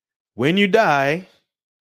 When you die,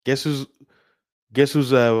 guess who's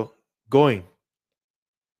going?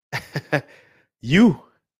 You.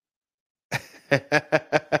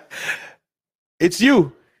 It's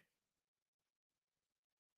you.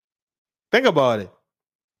 Think about it.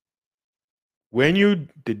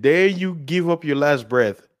 The day you give up your last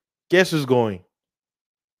breath, guess who's going?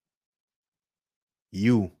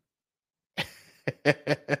 You.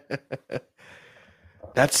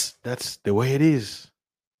 That's the way it is.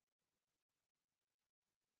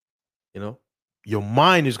 You know, your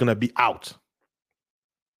mind is gonna be out,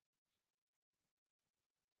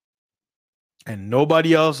 and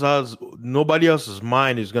nobody else's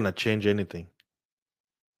mind is gonna change anything.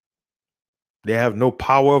 They have no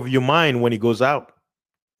power of your mind when it goes out.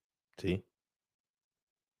 See,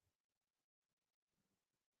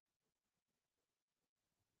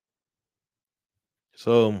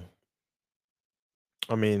 so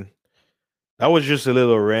I mean, that was just a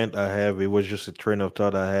little rant I have. It was just a train of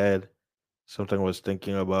thought I had. Something I was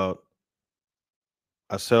thinking about.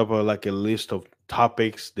 I set up like a list of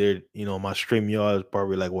topics. There, my stream yard is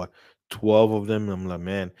probably like what 12 of them. I'm like,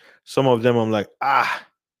 man, some of them I'm like,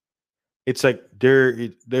 it's like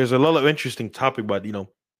there's a lot of interesting topic, but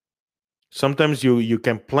sometimes you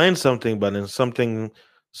can plan something, but then something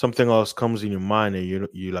else comes in your mind, and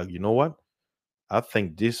you like, you know what? I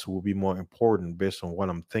think this will be more important based on what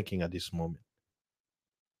I'm thinking at this moment,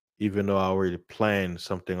 even though I already planned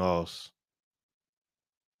something else.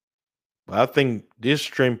 But I think this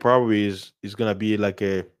stream probably is gonna be like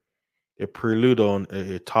a prelude on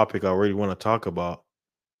a topic I already want to talk about.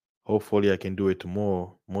 Hopefully, I can do it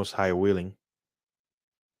tomorrow, most high willing.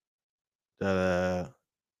 That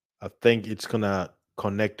I think it's gonna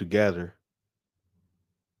connect together,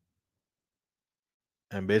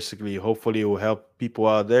 and basically, hopefully, it will help people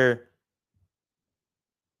out there.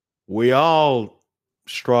 We all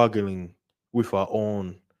struggling with our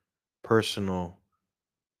own personal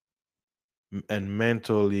and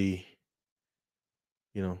mentally,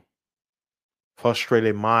 you know,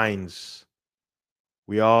 frustrated minds.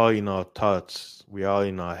 We all in our thoughts. We all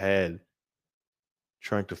in our head,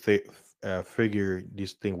 trying to figure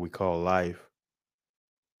this thing we call life,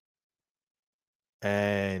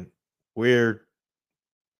 and we're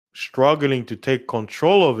struggling to take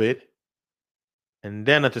control of it. And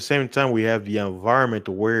then at the same time, we have the environment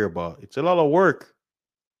to worry about. It's a lot of work.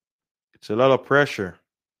 It's a lot of pressure.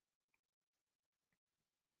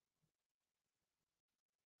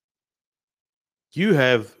 You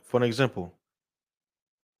have, for an example,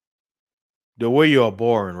 the way you are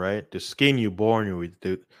born, right? The skin you're born with,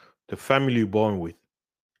 the family you're born with.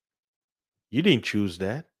 You didn't choose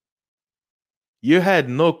that. You had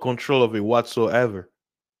no control of it whatsoever.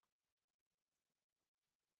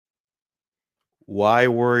 Why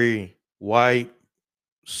worry? Why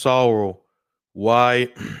sorrow? Why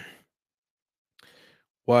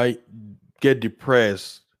why get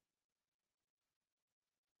depressed?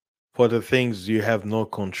 for the things you have no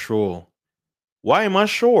control. Why am I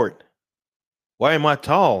short? Why am I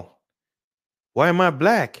tall? Why am I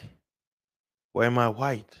black? Why am I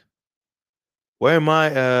white? Why am I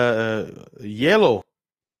yellow?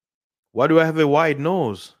 Why do I have a wide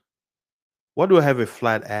nose? Why do I have a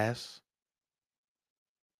flat ass?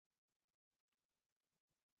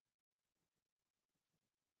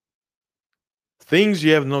 Things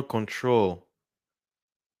you have no control.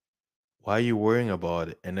 Why are you worrying about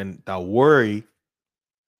it? And then that worry,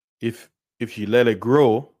 if if you let it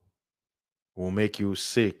grow, will make you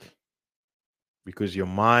sick because your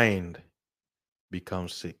mind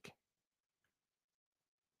becomes sick.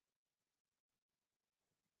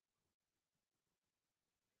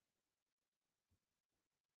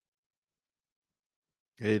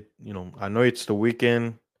 I know it's the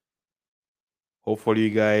weekend. Hopefully,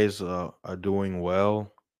 you guys are doing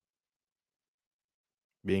well,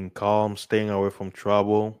 being calm, staying away from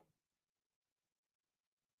trouble.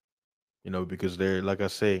 Because like I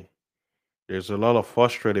say, there's a lot of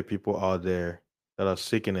frustrated people out there that are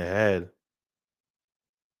sick in the head,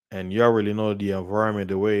 and you already know the environment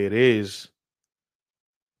the way it is.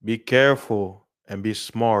 Be careful and be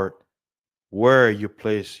smart where you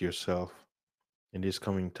place yourself in these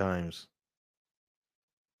coming times,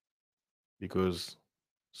 because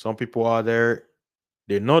some people out there,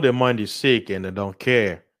 they know their mind is sick and they don't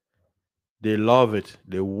care. They love it.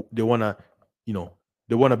 They wanna, you know,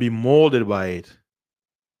 they wanna be molded by it.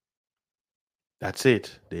 That's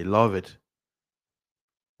it. They love it.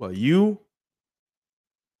 But you,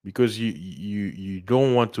 because you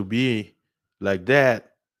don't want to be like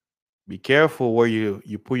that, be careful where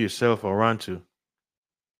you put yourself around to.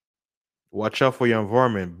 Watch out for your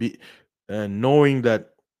environment. Be and knowing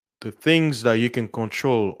that the things that you can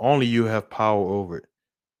control, only you have power over it.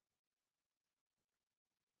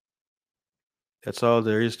 That's all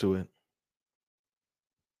there is to it.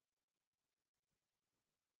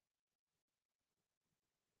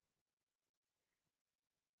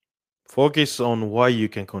 Focus on what you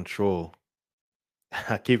can control.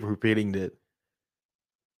 I keep repeating that.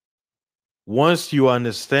 Once you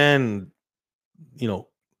understand, you know,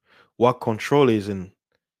 what control is, and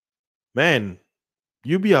man,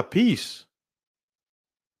 you be at peace.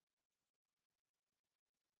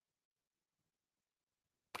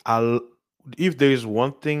 I'll If there is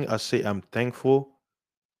one thing I say I'm thankful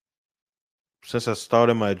since I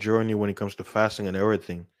started my journey when it comes to fasting and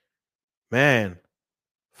everything. Man,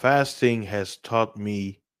 fasting has taught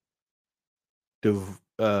me the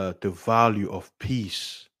value of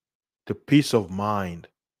peace, the peace of mind,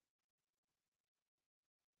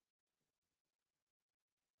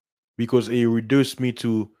 because it reduced me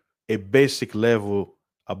to a basic level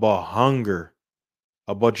about hunger,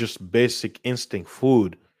 about just basic instinct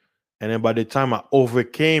food. And then by the time I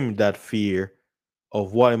overcame that fear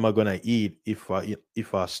of what am I gonna eat if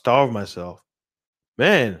I starve myself,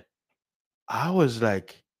 man, I was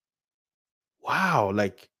like, wow,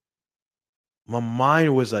 like my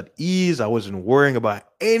mind was at ease. I wasn't worrying about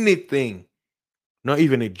anything, not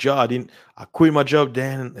even a job. I quit my job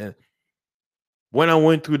then. And when I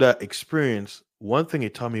went through that experience, one thing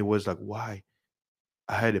it taught me was like, why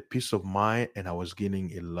I had a peace of mind and I was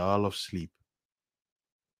getting a lot of sleep.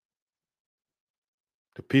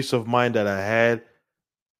 The peace of mind that I had,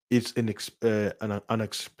 it's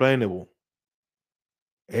unexplainable.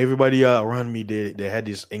 Everybody around me, they had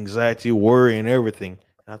this anxiety, worry, and everything.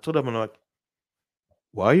 And I told them, I'm like,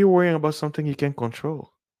 why are you worrying about something you can't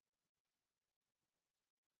control?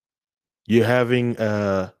 You're having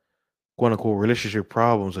quote unquote relationship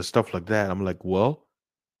problems and stuff like that. I'm like, well,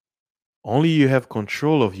 only you have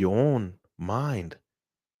control of your own mind.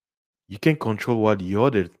 You can't control what the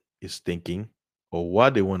other is thinking or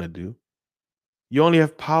what they want to do. You only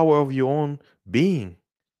have power of your own being.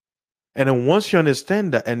 And then once you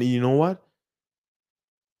understand that, and you know what?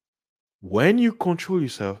 When you control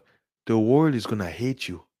yourself, the world is gonna hate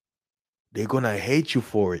you. They're gonna hate you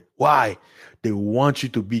for it. Why? They want you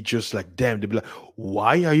to be just like them. They be like,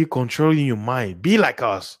 why are you controlling your mind? Be like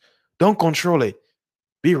us. Don't control it.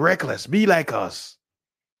 Be reckless. Be like us.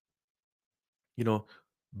 You know,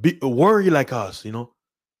 be worry like us.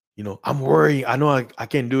 I'm worrying. I know I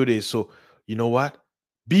can't do this. So you know what?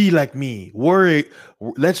 Be like me. Worry.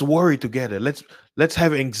 Let's worry together. Let's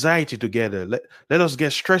have anxiety together. Let us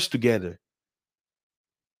get stressed together.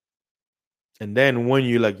 And then when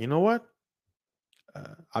you're like, you know what?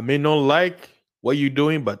 I may not like what you're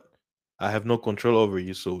doing, but I have no control over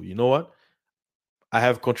you. So you know what? I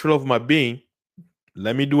have control of my being.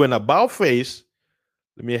 Let me do an about face.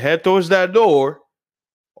 Let me head towards that door.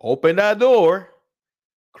 Open that door.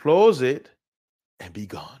 Close it and be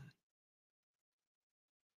gone.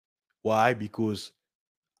 Why? Because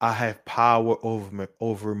I have power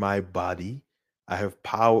over my body. I have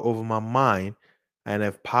power over my mind, and I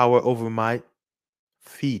have power over my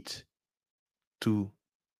feet to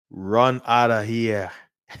run out of here.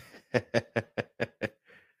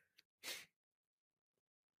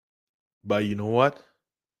 But you know what?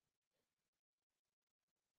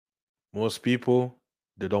 Most people,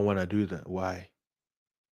 they don't want to do that. Why?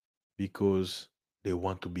 Because they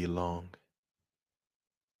want to belong.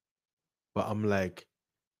 But I'm like,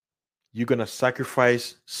 you're gonna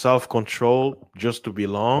sacrifice self-control just to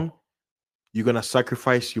belong? You're gonna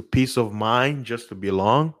sacrifice your peace of mind just to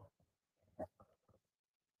belong?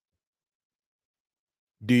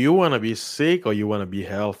 Do you want to be sick or you want to be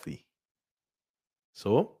healthy?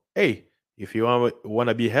 So, hey, if you want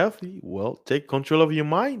to be healthy, well, take control of your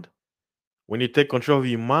mind. When you take control of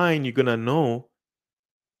your mind, you're gonna know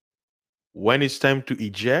when it's time to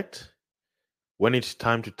eject, when it's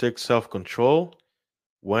time to take self-control,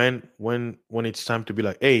 when it's time to be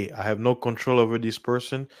like, hey, I have no control over this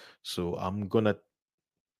person, so I'm gonna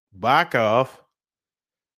back off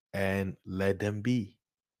and let them be.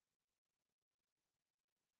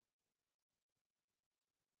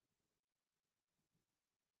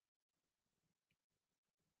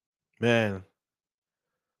 Man,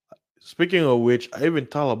 speaking of which, I even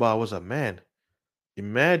thought about, I was a man.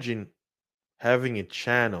 Imagine having a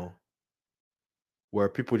channel where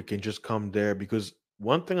people can just come there, because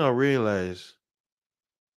one thing I realized,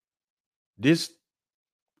 this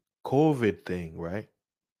COVID thing, right?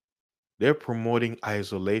 They're promoting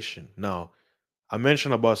isolation. Now, I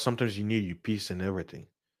mentioned about sometimes you need your peace and everything.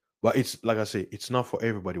 But it's like I say, it's not for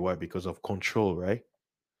everybody. Why? Because of control, right?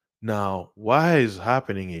 Now, what is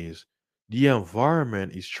happening is the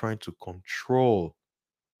environment is trying to control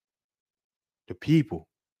the people.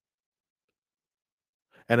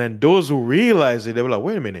 And then those who realize it, they were like,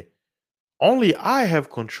 wait a minute, only I have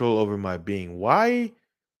control over my being. Why?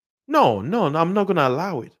 No, no, no, I'm not gonna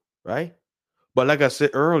allow it, right? But like I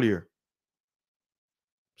said earlier,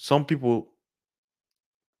 some people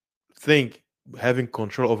think having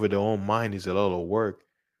control over their own mind is a lot of work,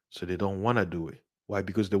 so they don't want to do it. Why?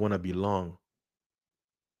 Because they want to belong.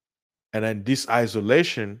 And then this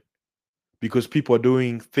isolation, because people are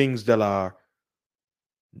doing things that are,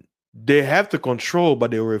 they have to control,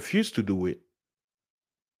 but they refuse to do it,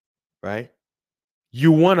 right?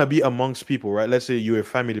 You want to be amongst people, right? Let's say you're a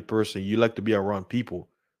family person, you like to be around people.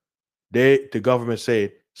 The government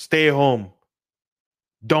said, stay home,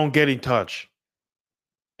 don't get in touch.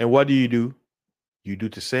 And what do? You do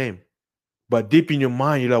the same. But deep in your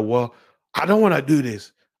mind, you're like, well, I don't want to do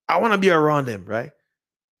this. I want to be around them, right?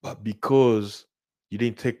 But because you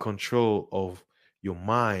didn't take control of your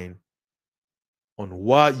mind on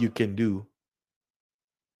what you can do,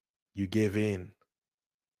 you gave in.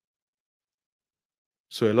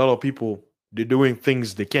 So a lot of people, they're doing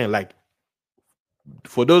things they can. Like,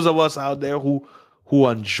 for those of us out there who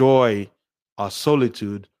enjoy our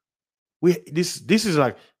solitude, we this is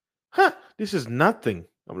like, huh, this is nothing.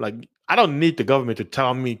 I'm like, I don't need the government to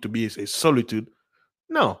tell me to be a solitude.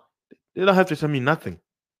 No, they don't have to tell me nothing,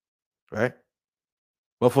 right?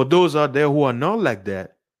 But for those out there who are not like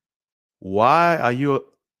that, why are you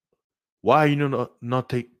why are you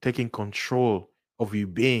not taking control of your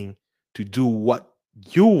being to do what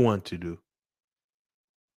you want to do,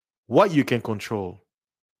 what you can control?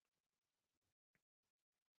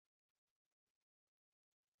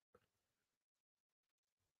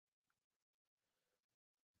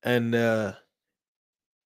 And that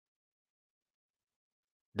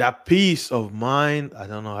peace of mind, I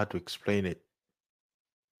don't know how to explain it.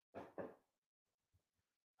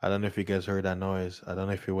 I don't know if you guys heard that noise. I don't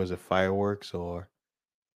know if it was a fireworks or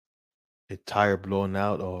a tire blown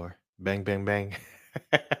out or bang, bang, bang.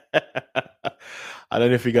 I don't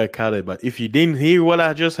know if you got caught it, but if you didn't hear what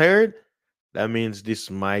I just heard, that means this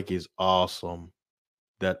mic is awesome.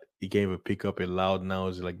 That it gave a pick up a loud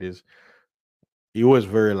noise like this. It was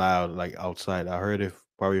very loud, like outside. I heard it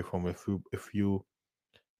probably from a few,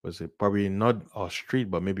 was it probably not our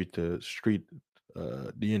street, but maybe the street,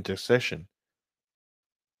 the intersection.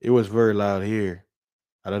 It was very loud here.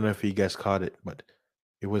 I don't know if you guys caught it, but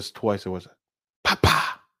it was twice. It was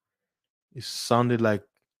papa. It sounded like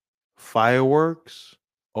fireworks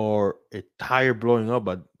or a tire blowing up,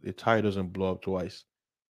 but the tire doesn't blow up twice.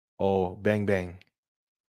 Oh, bang bang.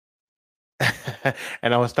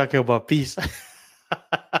 And I was talking about peace.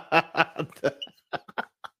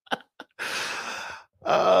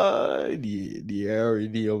 The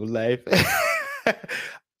irony of life.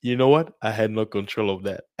 You know what? I had no control of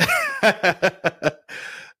that.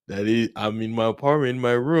 That I'm in my apartment, in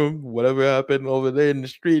my room. Whatever happened over there in the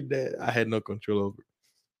street, that I had no control over.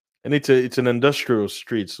 And it's an industrial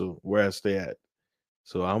street, so where I stay at.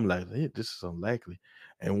 So I'm like, hey, this is unlikely.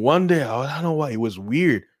 And one day, I don't know why, it was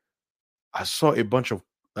weird. I saw a bunch of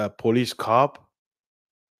police cop.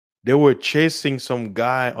 They were chasing some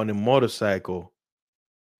guy on a motorcycle.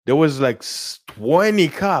 There was like 20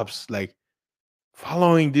 cops like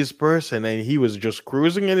following this person, and he was just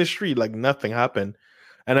cruising in the street like nothing happened.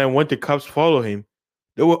 And then when the cops follow him,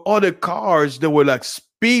 there were other cars that were like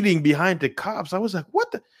speeding behind the cops. I was like,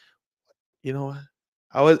 what the, you know,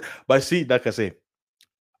 I was, but see, like I say,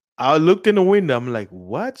 I looked in the window. I'm like,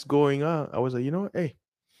 what's going on? I was like, you know what? Hey,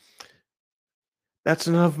 that's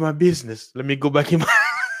none of my business. Let me go back in my.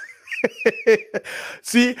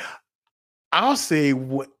 See, I'll say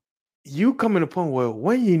what you come in a point where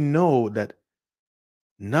when you know that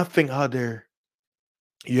nothing out there,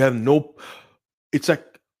 you have no, it's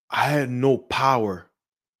like I had no power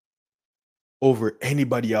over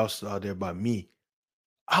anybody else out there but me.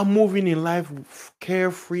 I'm moving in life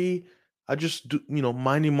carefree. I just do,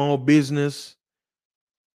 minding my own business.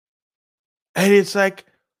 And it's like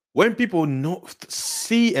when people know,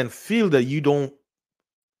 see and feel that you don't,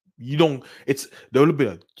 it's, they'll be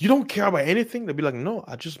like, you don't care about anything. They'll be like, no,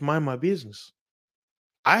 I just mind my business.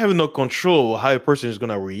 I have no control how a person is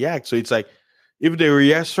gonna react. So it's like if they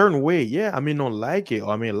react a certain way, yeah, I may not like it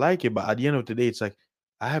or I may like it, but at the end of the day, it's like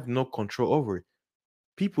I have no control over it.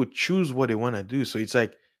 People choose what they want to do. So it's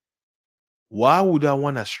like, why would I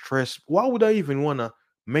want to stress? Why would I even want to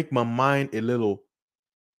make my mind a little,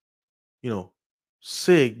 you know,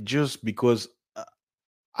 sick just because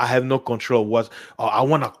I have no control of what, or I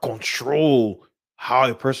want to control how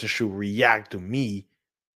a person should react to me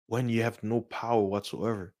when you have no power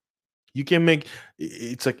whatsoever. You can make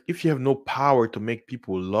it's like if you have no power to make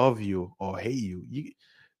people love you or hate you,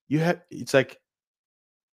 you have it's like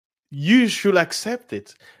you should accept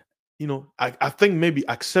it. I think maybe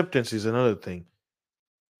acceptance is another thing.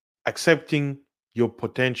 Accepting your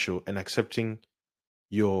potential and accepting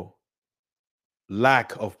your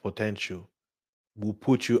lack of potential will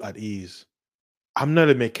put you at ease. I'm not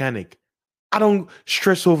a mechanic. I don't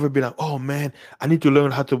stress over being like, oh man, I need to learn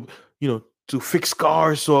how to, to fix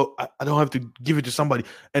cars so I don't have to give it to somebody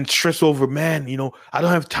and stress over, man, I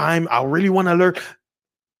don't have time. I really want to learn.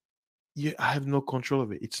 Yeah, I have no control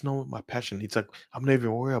of it. It's not my passion. It's like I'm not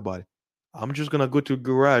even worried about it. I'm just gonna go to the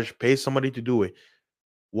garage, pay somebody to do it,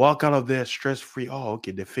 walk out of there stress free. Oh,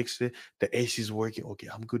 okay, they fixed it. The AC is working. Okay,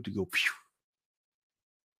 I'm good to go.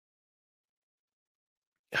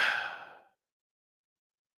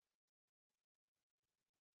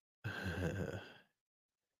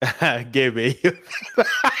 Give me.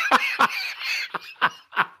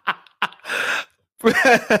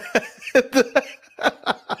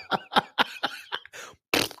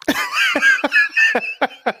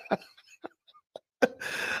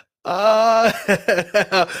 Uh,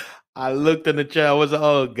 I looked in the chat. I was like,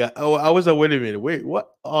 oh god. Oh, I was like, wait a minute. Wait,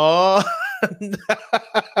 what? Oh,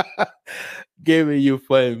 giving you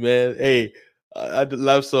fun, man. Hey, I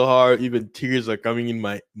laugh so hard, even tears are coming in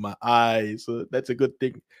my eyes. So that's a good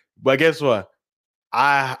thing. But guess what?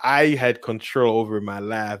 I had control over my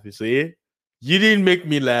laugh. You see, you didn't make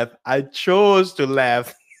me laugh. I chose to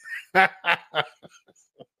laugh.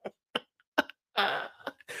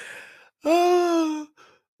 Oh,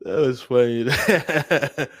 that was funny.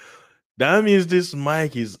 That means this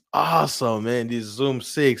mic is awesome, man. This Zoom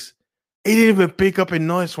 6. It didn't even pick up a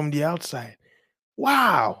noise from the outside.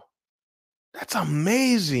 Wow. That's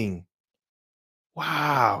amazing.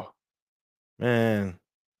 Wow. Man.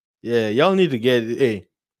 Yeah, y'all need to hey,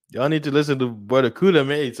 y'all need to listen to Brother Kuda,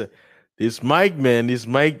 man. This mic, man, this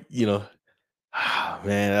mic, man,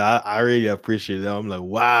 I really appreciate it. I'm like,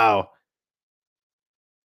 wow.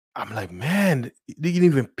 I'm like, man, they didn't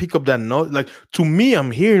even pick up that note. Like to me,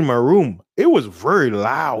 I'm here in my room. It was very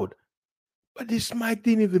loud, but this mic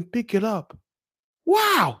didn't even pick it up.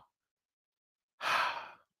 Wow.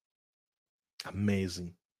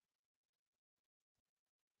 Amazing.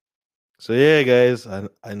 So yeah, guys,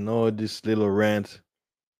 I know this little rant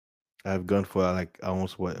I've gone for like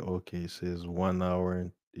almost what okay, it says 1 hour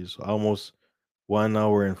and it's almost 1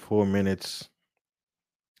 hour and 4 minutes.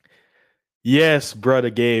 Yes, brother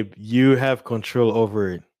Gabe, you have control over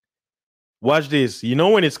it. Watch this. You know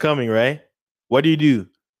when it's coming, right? What do?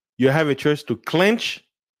 You have a choice to clench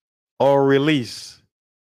or release.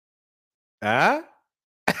 Huh?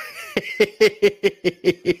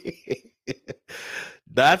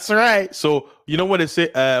 That's right. So you know what they say?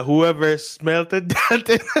 Whoever smelt it,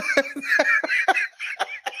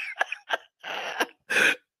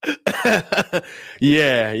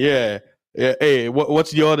 Yeah, yeah. Yeah. Hey,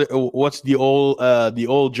 what's the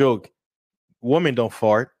old joke? Women don't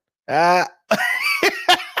fart. Ah,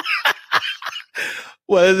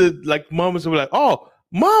 what is it like? Moms will be like, "Oh,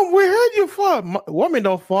 mom, we heard you fart. Women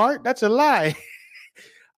don't fart. That's a lie.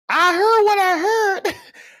 I heard what I heard.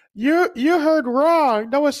 You heard wrong.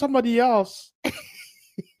 That was somebody else."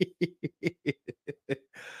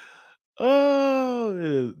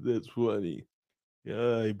 Oh, that's funny.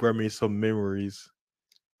 Yeah, it brought me some memories.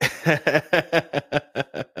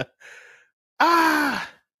 Ah,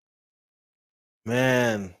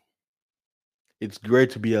 man, it's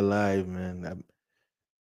great to be alive, man.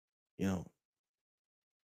 You know,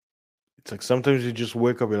 it's like sometimes you just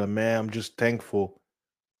wake up and like, man, I'm just thankful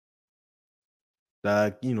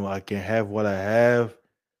that I can have what I have,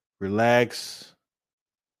 relax.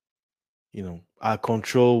 I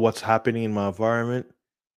control what's happening in my environment.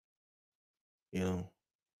 You know,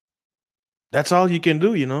 that's all you can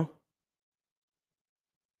do.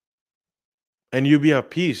 And you'll be at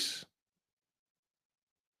peace.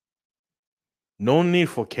 No need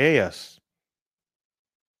for chaos.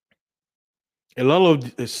 A lot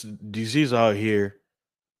of this disease out here,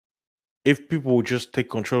 if people would just take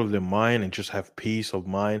control of their mind and just have peace of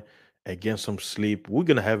mind and get some sleep, we're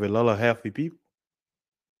gonna have a lot of healthy people.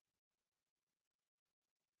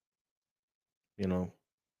 You know,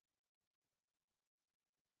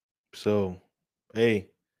 so hey,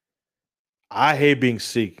 I hate being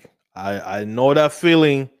sick. I know that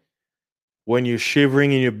feeling when you're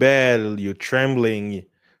shivering in your bed, you're trembling,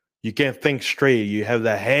 you can't think straight, you have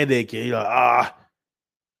that headache, you're like,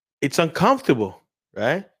 it's uncomfortable,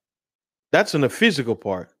 right? That's in the physical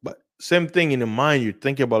part. But same thing in the mind, you're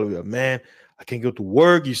thinking about it, man, I can't go to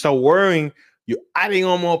work. You start worrying, you're adding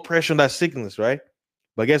on more pressure on that sickness, right?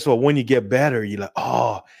 But guess what? When you get better, you're like,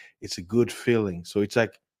 oh, it's a good feeling. So it's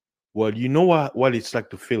like, well, you know what it's like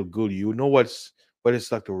to feel good. You know what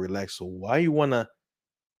it's like to relax. So why you wanna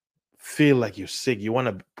feel like you're sick? You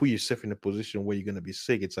wanna put yourself in a position where you're gonna be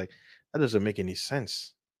sick. It's like that doesn't make any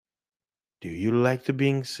sense. Do you like to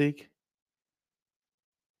being sick?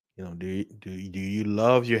 Do you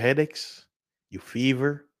love your headaches, your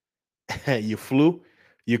fever, your flu,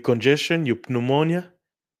 your congestion, your pneumonia,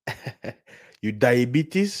 your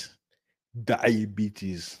diabetes?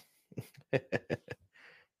 Diabetes.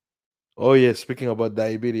 Oh yeah, speaking about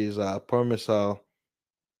diabetes, I promise I'll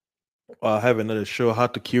have another show how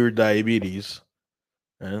to cure diabetes.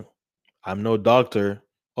 eh? I'm no doctor,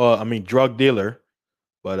 or I mean drug dealer,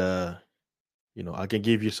 but I can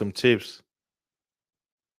give you some tips.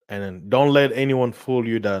 And then don't let anyone fool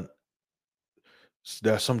you that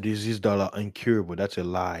there are some diseases that are incurable. That's a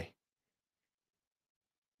lie.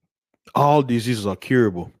 All diseases are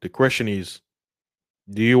curable. The question is,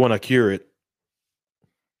 do you want to cure it?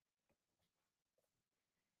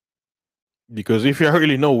 Because if you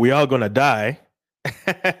already know we are gonna die,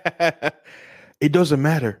 it doesn't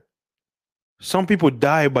matter. Some people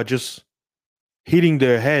die by just hitting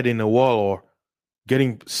their head in the wall or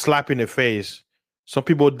getting slapped in the face. Some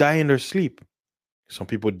people die in their sleep. Some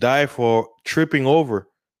people die for tripping over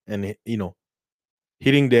and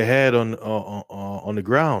hitting their head on the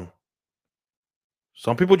ground.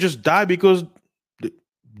 Some people just die because the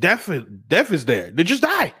death is there. They just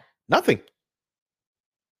die. Nothing.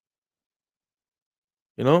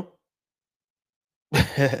 You know.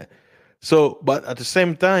 So, but at the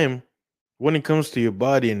same time, when it comes to your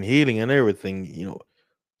body and healing and everything,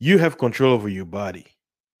 you have control over your body.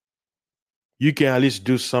 You can at least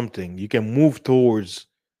do something. You can move towards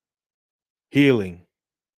healing,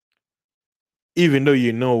 even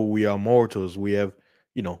though we are mortals. You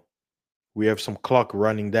know, we have some clock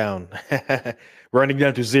running down, running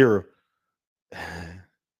down to zero.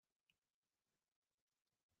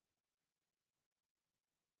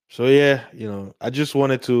 So yeah, I just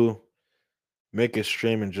wanted to make a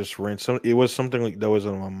stream and just rant. It was something like that was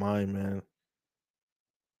on my mind, man.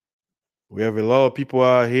 We have a lot of people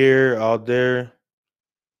out there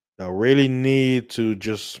that really need to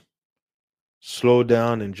just slow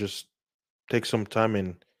down and just take some time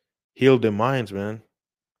and heal their minds, man.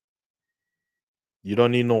 You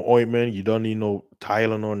don't need no ointment. You don't need no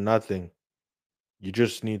Tylenol or nothing. You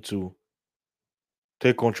just need to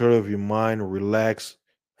take control of your mind, relax,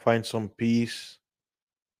 find some peace.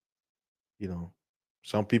 You know,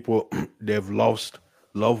 some people they've lost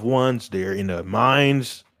loved ones. They're in their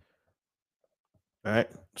minds, right?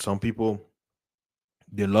 Some people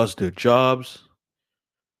they lost their jobs.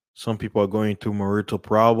 Some people are going through marital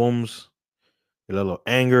problems, a little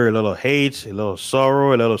anger, a little hate, a little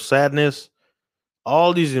sorrow, a little sadness.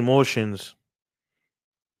 All these emotions,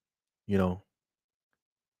 you know,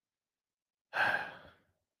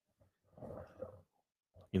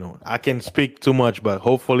 I can speak too much, but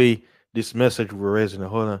hopefully this message will resonate.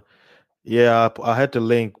 Hold on. Yeah, I had the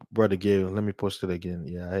link, brother Gabe. Let me post it again.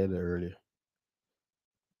 Yeah, I had it earlier.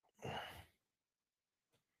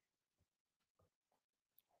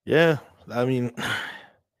 Yeah, I mean,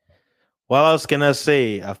 what else can I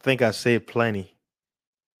say? I think I say plenty.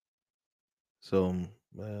 So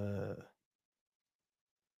uh,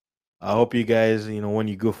 I hope you guys, when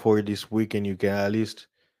you go for it this weekend, you can at least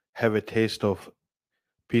have a taste of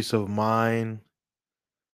peace of mind.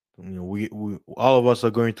 We all of us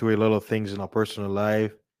are going through a lot of things in our personal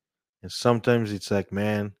life, and sometimes it's like,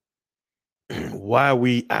 man, why are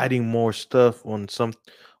we adding more stuff on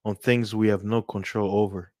things we have no control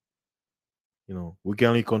over? We can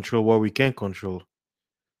only control what we can control.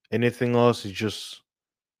 Anything else is just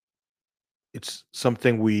it's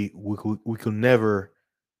something we could never,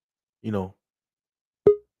 you know,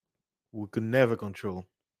 we could never control.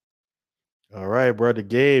 All right, brother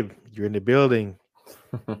Gabe, you're in the building.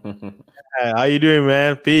 Hi, how you doing,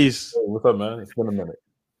 man? Peace. Hey, what's up, man? It's been a minute.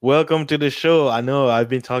 Welcome to the show. I know I've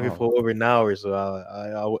been talking Oh, for over an hour, so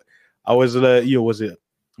I was was it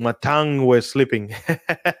my tongue was slipping.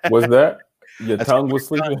 what's that? Your I said, tongue was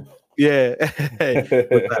sleeping? yeah,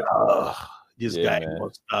 it was like, oh, this Yeah, guy man.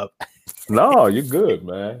 won't stop. No, you're good,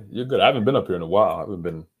 man. You're good. I haven't been up here in a while. I haven't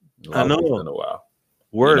been in a I lot of places know in a while.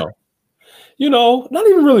 You work. know, not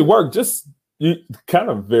even really work. Just you kind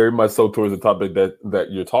of very much so towards the topic that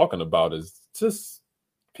you're talking about is just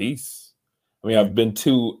peace. I mean, I've Mm, been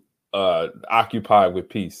too occupied with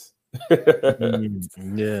peace.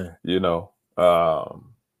 yeah, you know,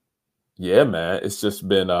 um, yeah, man. It's just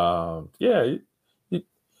been you,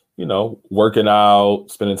 working out,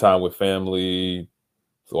 spending time with family,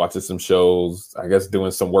 watching some shows, I guess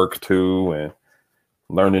doing some work too, and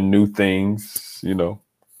learning new things,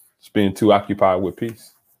 just being too occupied with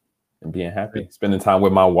peace and being happy, spending time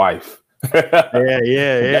with my wife. yeah, yeah,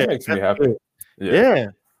 yeah. That makes me That's happy. good. Yeah.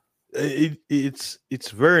 Yeah,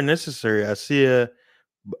 it's very necessary. I see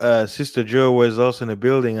Sister Joe was also in the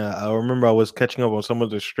building. I remember I was catching up on some of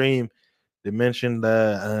the stream. They mentioned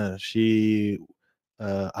that she,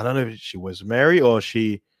 I don't know if she was married or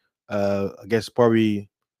she, I guess probably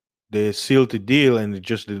they sealed the deal and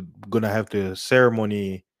gonna have the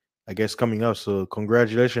ceremony, I guess, coming up. So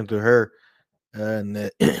congratulations to her. And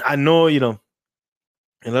I know, a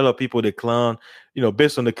lot of people decline,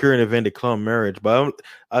 based on the current event, decline marriage. But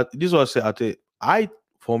this is what I say.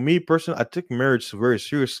 For me personally, I take marriage very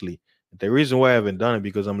seriously. The reason why I haven't done it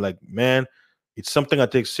because I'm like, man, it's something I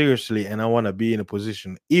take seriously, and I want to be in a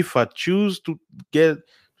position. If I choose to get to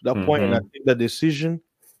that point and I Hmm. take that decision,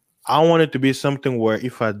 I want it to be something where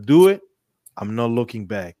if I do it, I'm not looking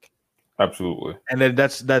back. Absolutely. And then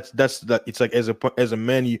that's that. It's like as a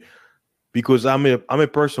man, because I'm a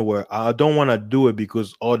person where I don't want to do it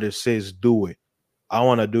because others says do it. I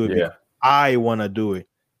want to do it Yeah. because I want to do it,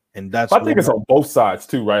 and that's But I what. think it's on both sides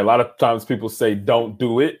too, right? A lot of times people say don't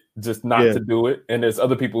do it, just not Yeah, to do it. And there's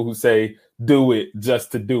other people who say do it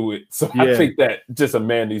just to do it. So I yeah, think that just a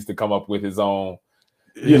man needs to come up with his own,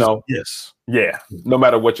 you is know, yes, yeah, no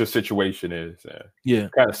matter what your situation is. yeah.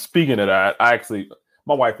 Kind of speaking of that,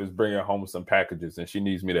 my wife is bringing home some packages and she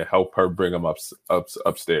needs me to help her bring them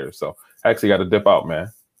upstairs. So I actually got to dip out,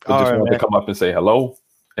 man. But All just right, wanted to man. come up and say hello.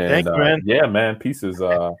 Thank And you, man. yeah, man, peace is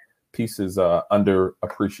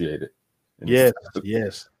underappreciated. And Yes,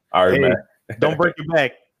 yes. all right, Hey, man. don't break your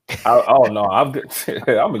back. Oh no, I'm good.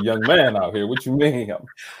 I'm a young man out here. What you mean? I'm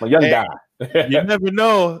a young Hey, guy. you never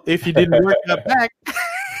know if you didn't work that back.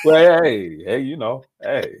 Well, hey, hey.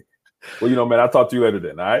 Well, man, I'll talk to you later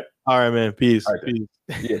then. All right. All right, man. All Peace, right then. peace.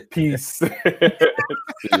 Yeah, peace.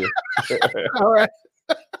 See ya. All right.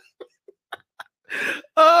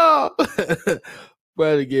 Oh,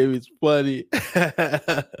 brother game is funny.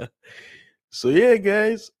 So yeah,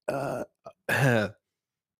 guys.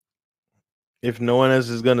 If no one else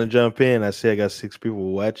is gonna jump in, I say I got 6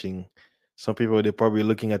 people watching. Some people they're probably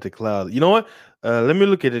looking at the cloud. You know what? Let me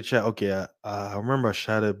look at the chat. Okay, I remember I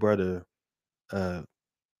shouted brother uh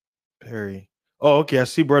Perry. Oh, okay. I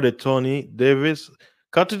see brother Tony Davis.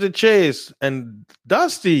 Cut to the chase and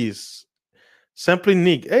Dusty's simply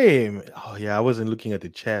Nick. Hey, oh yeah, I wasn't looking at the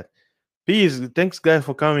chat. Peace. Thanks, guys,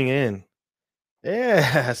 for coming in.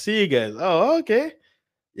 Yeah, I see you guys. Oh, okay.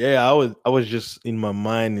 Yeah, I was just in my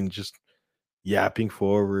mind and just yapping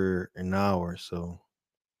for over an hour. So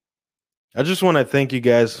I just want to thank you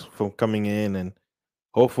guys for coming in, and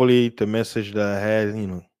hopefully the message that I had,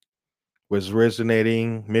 was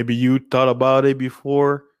resonating. Maybe you thought about it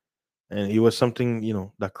before and it was something,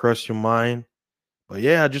 that crossed your mind. But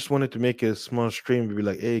yeah, I just wanted to make a small stream to be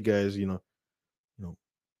like, hey guys,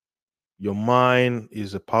 Your mind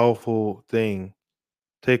is a powerful thing.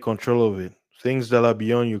 Take control of it. Things that are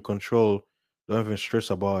beyond your control, don't even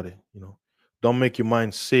stress about it. Don't make your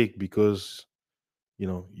mind sick because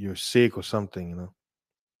you're sick or something.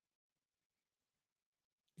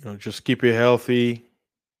 Just keep it healthy,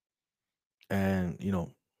 and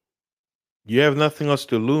you have nothing else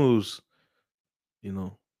to lose. You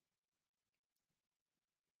know,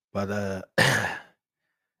 but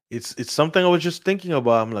it's something I was just thinking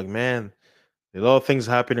about. I'm like, man, there's a lot of things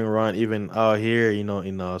happening around, even out here.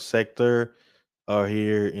 In our sector, out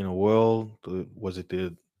here in the world. Was it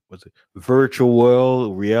virtual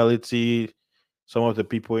world, reality? Some of the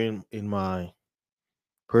people in my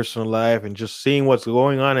personal life, and just seeing what's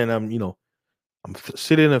going on, and I'm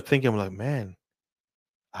sitting and thinking, I'm like, man,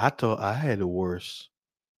 I thought I had it worse.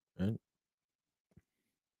 Right?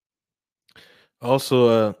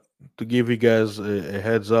 Also, to give you guys a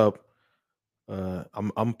heads up,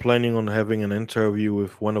 I'm planning on having an interview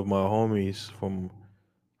with one of my homies from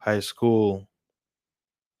high school.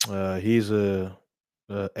 He's a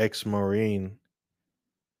ex-marine,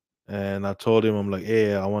 and I told him, I'm like,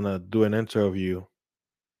 hey, I want to do an interview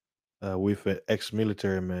with an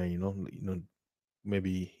ex-military man.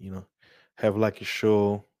 Maybe have like a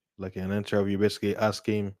show, like an interview, basically ask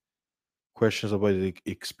him questions about the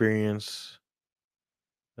experience.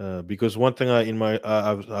 Because one thing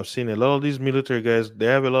I've seen a lot of these military guys, they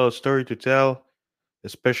have a lot of story to tell,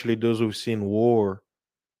 especially those who've seen war.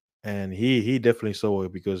 And he definitely saw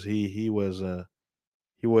it because he was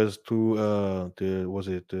through the was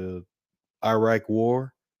it the Iraq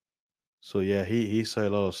war. So yeah, he saw a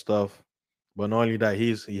lot of stuff. But not only that,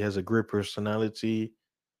 he has a great personality.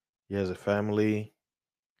 He has a family,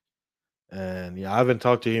 and yeah, I haven't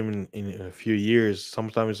talked to him in a few years.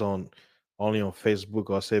 Sometimes on only on Facebook,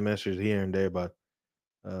 or say messages here and there. But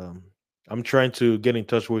um, I'm trying to get in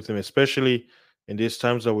touch with him, especially in these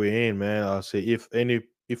times that we're in, man. I'll say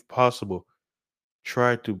if possible,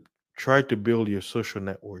 try to try to build your social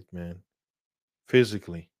network, man,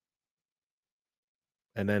 physically,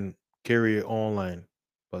 and then carry it online.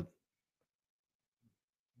 But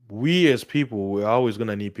we as people, we're always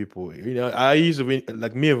gonna need people. I use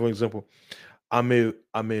like me for example. I'm a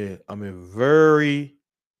very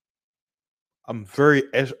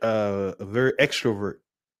extrovert.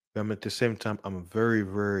 But at the same time, I'm a very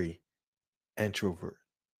very introvert.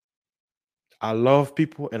 I love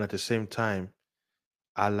people, and at the same time,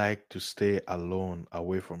 I like to stay alone,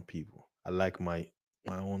 away from people. I like my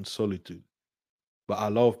own solitude, but I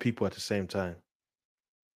love people at the same time.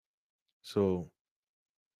 So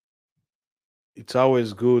it's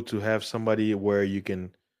always good to have somebody where you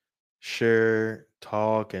can share,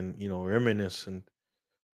 talk, and reminisce and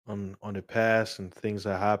on the past and things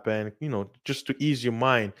that happened. Just to ease your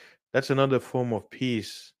mind. That's another form of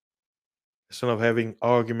peace. Instead of having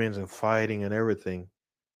arguments and fighting and everything,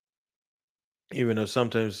 even though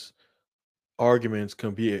sometimes arguments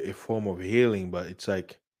can be a form of healing, but it's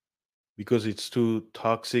like because it's too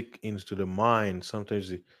toxic into the mind,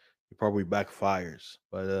 sometimes it probably backfires.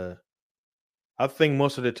 But I think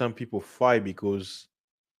most of the time people fight because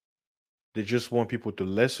they just want people to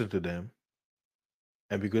listen to them,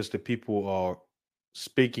 and because the people are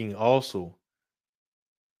speaking also,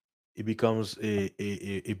 it becomes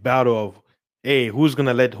a battle of, hey, who's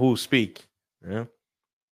gonna let who speak? Yeah.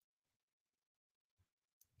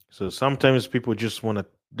 So sometimes people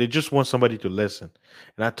they just want somebody to listen.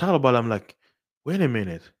 And I thought about it, I'm like, wait a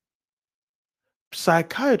minute,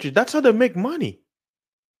 psychiatry, that's how they make money.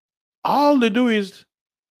 All they do is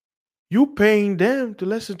you paying them to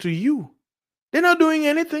listen to you. They're not doing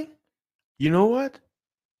anything. You know what?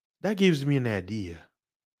 That gives me an idea.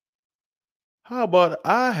 How about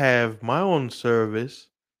I have my own service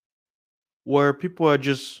where people are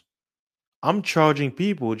just, I'm charging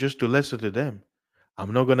people just to listen to them.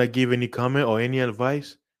 I'm not going to give any comment or any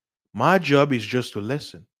advice. My job is just to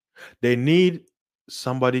listen. They need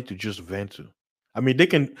somebody to just vent to. I mean,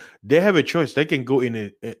 they have a choice. They can go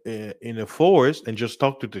in a forest and just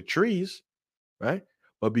talk to the trees, right?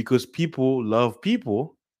 But because people love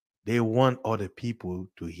people, they want other people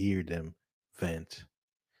to hear them vent.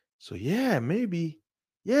 So yeah, maybe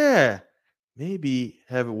have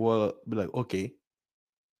it, well, be like, okay,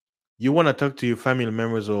 you want to talk to your family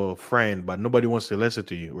members or friend, but nobody wants to listen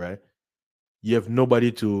to you, right? You have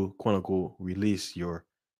nobody to quote unquote release your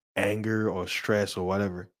anger or stress or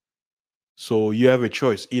whatever. So you have a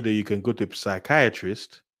choice. Either you can go to a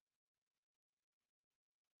psychiatrist,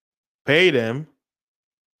 pay them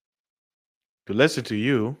to listen to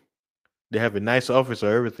you. They have a nice office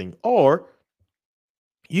or everything, or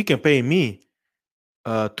you can pay me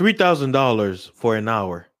 $3,000 for an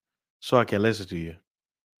hour. so I can listen to you.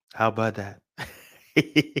 How about that?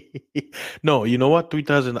 No, you know what?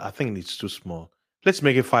 3,000, I think it's too small. Let's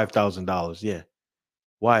make it $5,000. Yeah.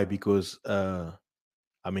 Why? Because I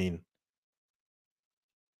mean,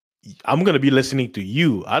 I'm gonna be listening to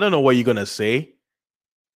you. I don't know what you're gonna say.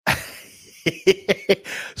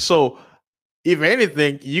 So if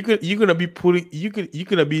anything, you're gonna be putting you're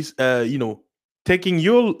gonna be taking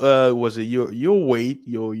your was it your weight,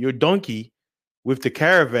 your donkey with the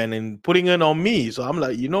caravan and putting it on me. So I'm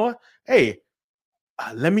like, you know what? Hey,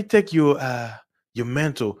 let me take your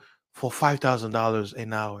mental for $5,000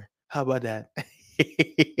 an hour. How about that?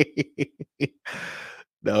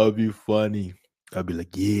 That would be funny. I'd be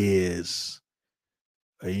like, yes.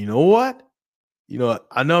 And you know what?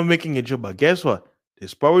 I know I'm making a joke, but guess what?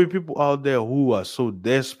 There's probably people out there who are so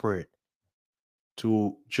desperate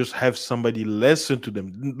to just have somebody listen to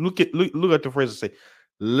them. Look at the phrase and say,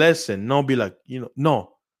 listen. Not be like,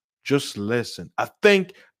 no, just listen. I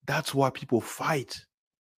think that's why people fight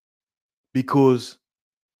because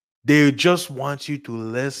they just want you to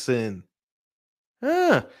listen.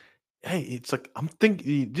 Huh. Hey, it's like I'm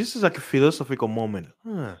thinking this is like a philosophical moment.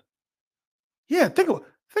 Huh. Yeah, think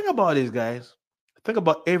about this, guys. Think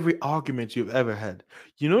about every argument you've ever had.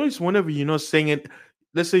 You notice whenever you're not saying it,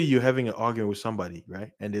 let's say you're having an argument with somebody,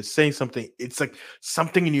 right? And they're saying something, it's like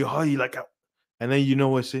something in your heart, you like, and then you know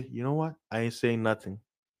what? Say, you know what? I ain't saying nothing,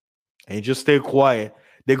 and you just stay quiet.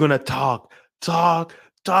 They're gonna talk, talk,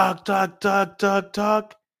 and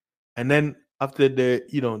then after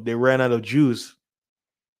they ran out of juice,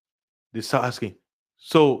 they start asking,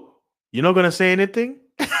 "So you're not gonna say anything?"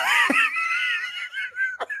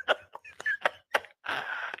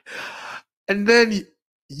 And then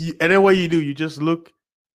and then what you do, you just look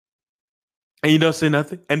and you don't say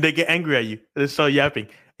nothing, and they get angry at you. They start yapping.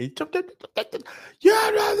 And you jump,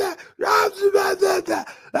 yeah,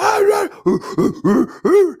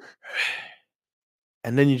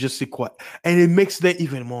 and then you just sit quiet, and it makes them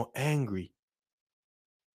even more angry.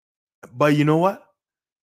 But you know what?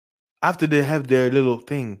 After they have their little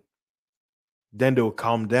thing, then they'll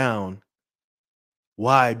calm down.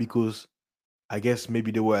 Why? Because I guess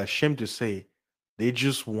maybe they were ashamed to say. They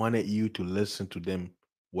just wanted you to listen to them,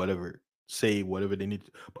 whatever, say whatever they need.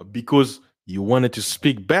 But because you wanted to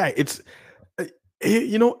speak back, it's uh,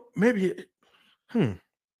 maybe. Hmm.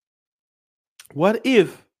 What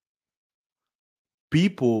if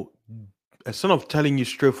people, instead of telling you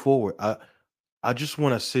straightforward, I just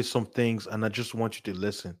want to say some things, and I just want you to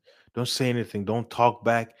listen. Don't say anything. Don't talk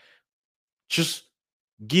back. Just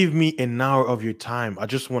give me an hour of your time. I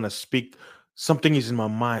just want to speak. Something is in my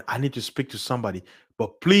mind. I need to speak to somebody.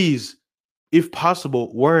 But please, if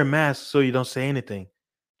possible, wear a mask so you don't say anything.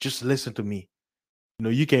 Just listen to me.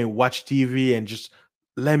 You can watch TV and just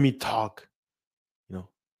let me talk. You know,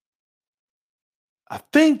 I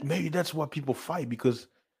think maybe that's why people fight because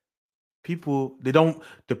people they don't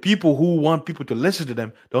the people who want people to listen to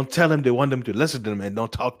them don't tell them they want them to listen to them and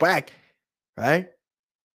don't talk back, right?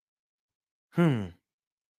 Hmm.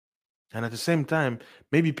 And at the same time,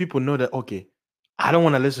 maybe people know that okay, I don't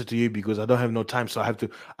want to listen to you because I don't have no time, so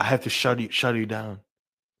I have to shut you down.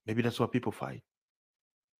 Maybe that's why people fight.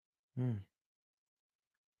 Hmm.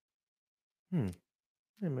 Hmm.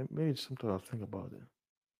 Yeah, maybe it's something I'll think about it.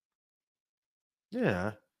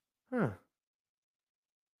 Yeah. Huh.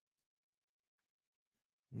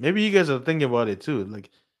 Maybe you guys are thinking about it too. Like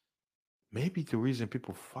maybe the reason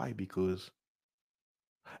people fight because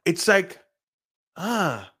it's like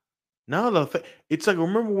ah now it's like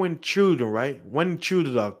remember when children, right? When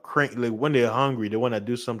children are crying, like when they're hungry, they want to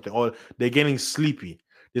do something, or they're getting sleepy.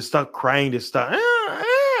 They start crying. They start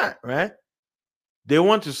right. They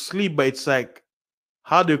want to sleep, but it's like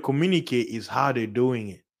how they communicate is how they're doing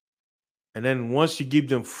it. And then once you give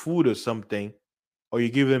them food or something, or you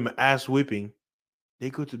give them ass whipping, they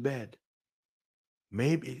go to bed.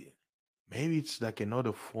 Maybe, maybe it's like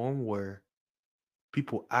another form where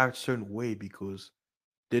people act certain way because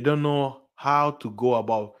they don't know how to go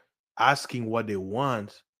about asking what they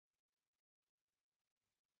want,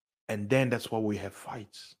 and then that's why we have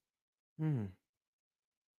fights. Hmm.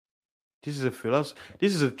 This is a philosophy.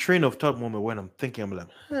 This is a train of thought moment when I'm thinking. I'm like,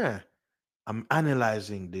 huh. I'm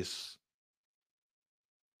analyzing this.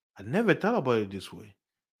 I never thought about it this way.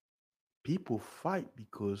 People fight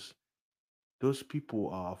because those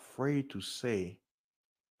people are afraid to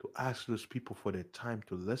ask those people for their time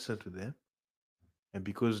to listen to them. And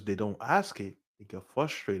because they don't ask it, they get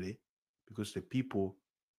frustrated because the people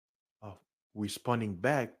are responding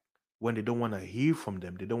back when they don't want to hear from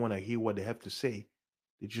them. They don't want to hear what they have to say.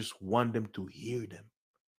 They just want them to hear them.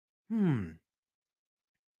 Hmm.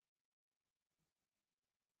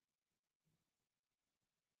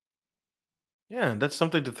 Yeah, that's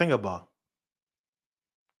something to think about.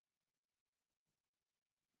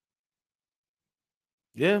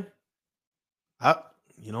 Yeah, I,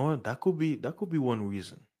 you know what? That could be one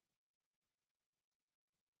reason.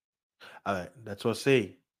 That's what I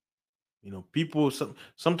say. People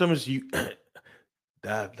sometimes you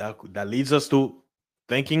that leads us to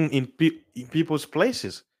thinking in people's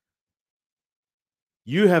places.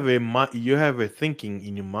 You have a thinking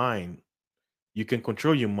in your mind. You can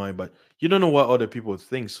control your mind, but you don't know what other people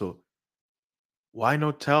think. So why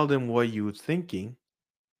not tell them what you're thinking,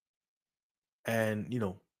 and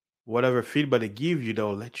whatever feedback they give you,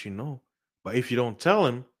 they'll let you know. But if you don't tell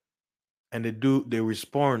them, and they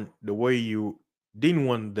respond the way you didn't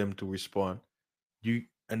want them to respond, you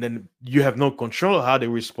and then you have no control of how they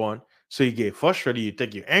respond, so you get frustrated, you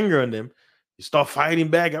take your anger on them, you start fighting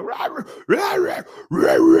back, and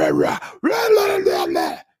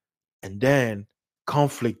and then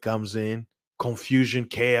conflict comes in, confusion,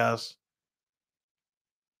 chaos,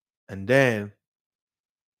 and then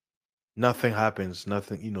nothing happens,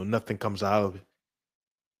 nothing comes out of it.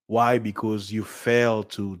 Why? Because you fail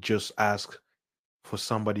to just ask for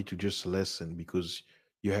somebody to just listen, because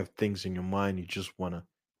you have things in your mind, you just want to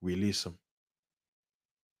release them.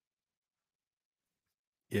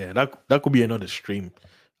 Yeah, that could be another stream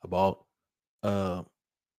about uh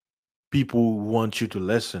people who want you to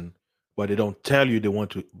listen, but they don't tell you they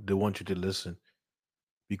want you to listen,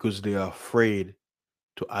 because they are afraid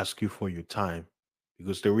to ask you for your time.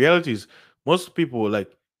 Because the reality is, most people,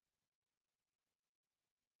 like,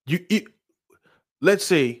 you let's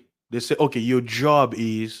say they say, okay, your job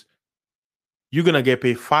is, you're gonna get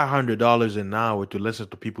paid $500 an hour to listen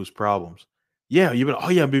to people's problems. Yeah, you're gonna, oh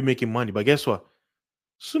yeah, I'll be making money, but guess what?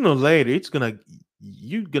 Sooner or later,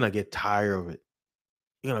 you're gonna get tired of it.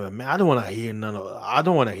 You're gonna be, man, I don't want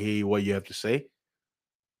to hear what you have to say.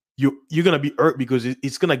 You're gonna be hurt, because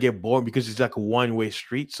it's gonna get boring, because it's like a one-way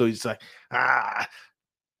street. So it's like, ah.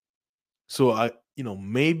 So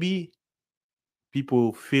maybe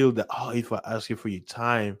people feel that, oh, if I ask you for your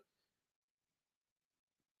time,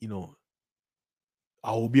 you know,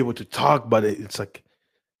 I will be able to talk, but it's like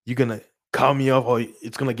you're gonna cut me off, or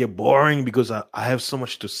it's gonna get boring, because I have so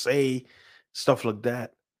much to say, stuff like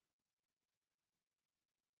that.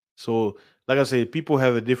 So, like I said, people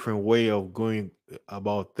have a different way of going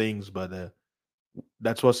about things, but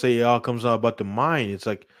that's what I say, it all comes out about the mind. It's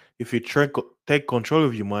like, if you take control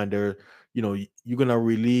of your mind, you're gonna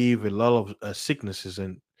relieve a lot of sicknesses,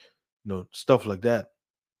 and stuff like that.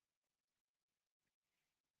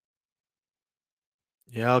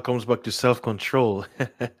 Yeah, it all comes back to self control.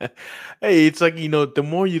 Hey, it's like, the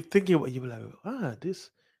more you think about it, you be like,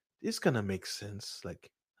 this kind of makes sense.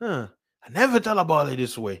 Like, huh? I never thought about it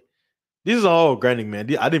this way. This is all organic,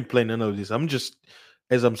 man. I didn't play none of this. I'm just,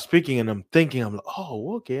 as I'm speaking and I'm thinking, I'm like,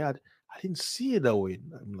 oh, okay. I didn't see it that way.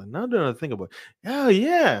 I'm like, now that I think about it, yeah,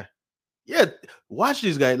 yeah, yeah. Watch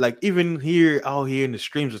this guy. Like, even here, out here in the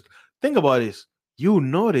streams, just think about this. You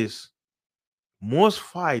notice most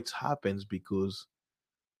fights happens because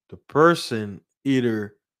the person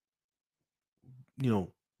either,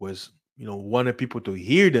 was, wanted people to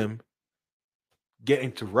hear them get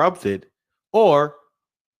interrupted, or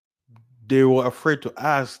they were afraid to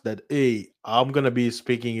ask that, hey, I'm gonna be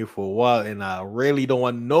speaking here for a while, and I really don't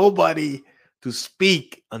want nobody to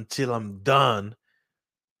speak until I'm done,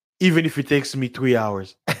 even if it takes me 3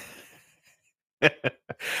 hours.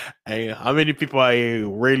 Hey, how many people I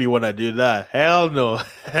really want to do that? Hell no.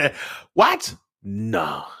 What?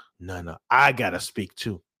 No, no, no. I gotta speak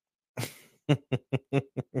too.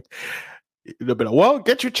 They'll be like, well,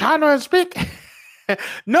 get your channel and speak.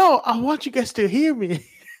 No, I want you guys to hear me.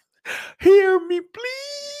 Hear me,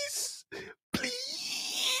 please.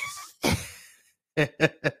 Please.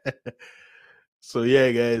 So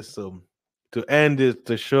yeah, guys. So to end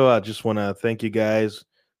the show, I just want to thank you guys.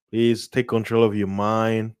 Please take control of your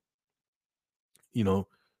mind. You know,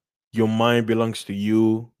 your mind belongs to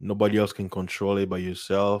you. Nobody else can control it but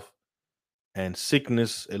yourself. And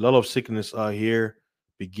sickness, a lot of sickness out here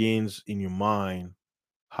begins in your mind,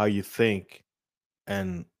 how you think,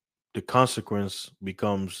 and the consequence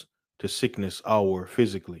becomes the sickness our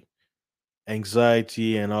physically.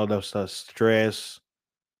 Anxiety and all that stuff, stress,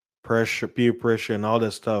 pressure, peer pressure, and all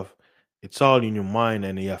that stuff. It's all in your mind,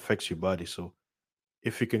 and it affects your body. So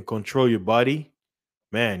if you can control your body,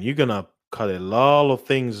 man, you're gonna cut a lot of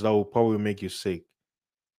things that will probably make you sick.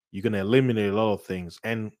 You're gonna eliminate a lot of things,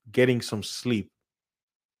 and getting some sleep.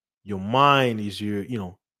 Your mind is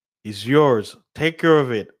is yours. Take care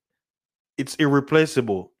of it. It's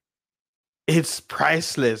irreplaceable. It's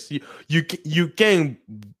priceless. You can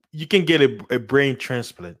get a brain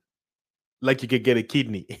transplant. like you could get a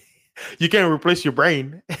kidney. You can't replace your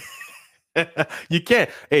brain. You can't.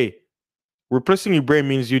 Hey, replacing your brain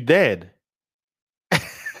means you're dead.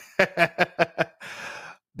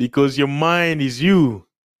 Because your mind is you.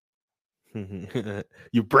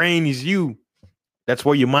 Your brain is you. That's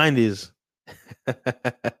where your mind is.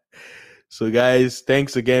 So, guys,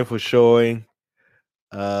 thanks again for showing.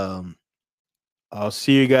 Um, I'll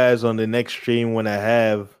see you guys on the next stream when I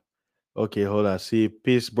have. Okay, hold on. See,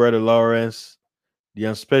 peace, brother Lawrence, the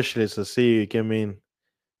unspecialist. I see you came in.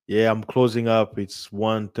 Yeah, I'm closing up. It's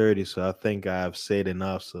 1:30, so I think I've said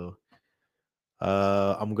enough. So,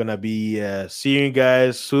 I'm gonna be seeing you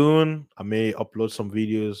guys soon. I may upload some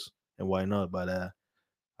videos and why not, but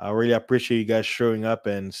I really appreciate you guys showing up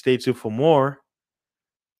and stay tuned for more.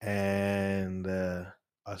 And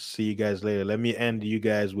I'll see you guys later. Let me end you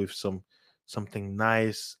guys with something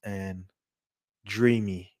nice and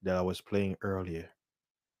dreamy that I was playing earlier.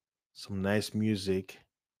 Some nice music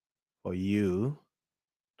for you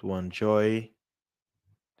to enjoy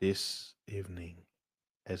this evening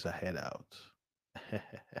as I head out.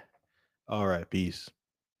 All right, peace.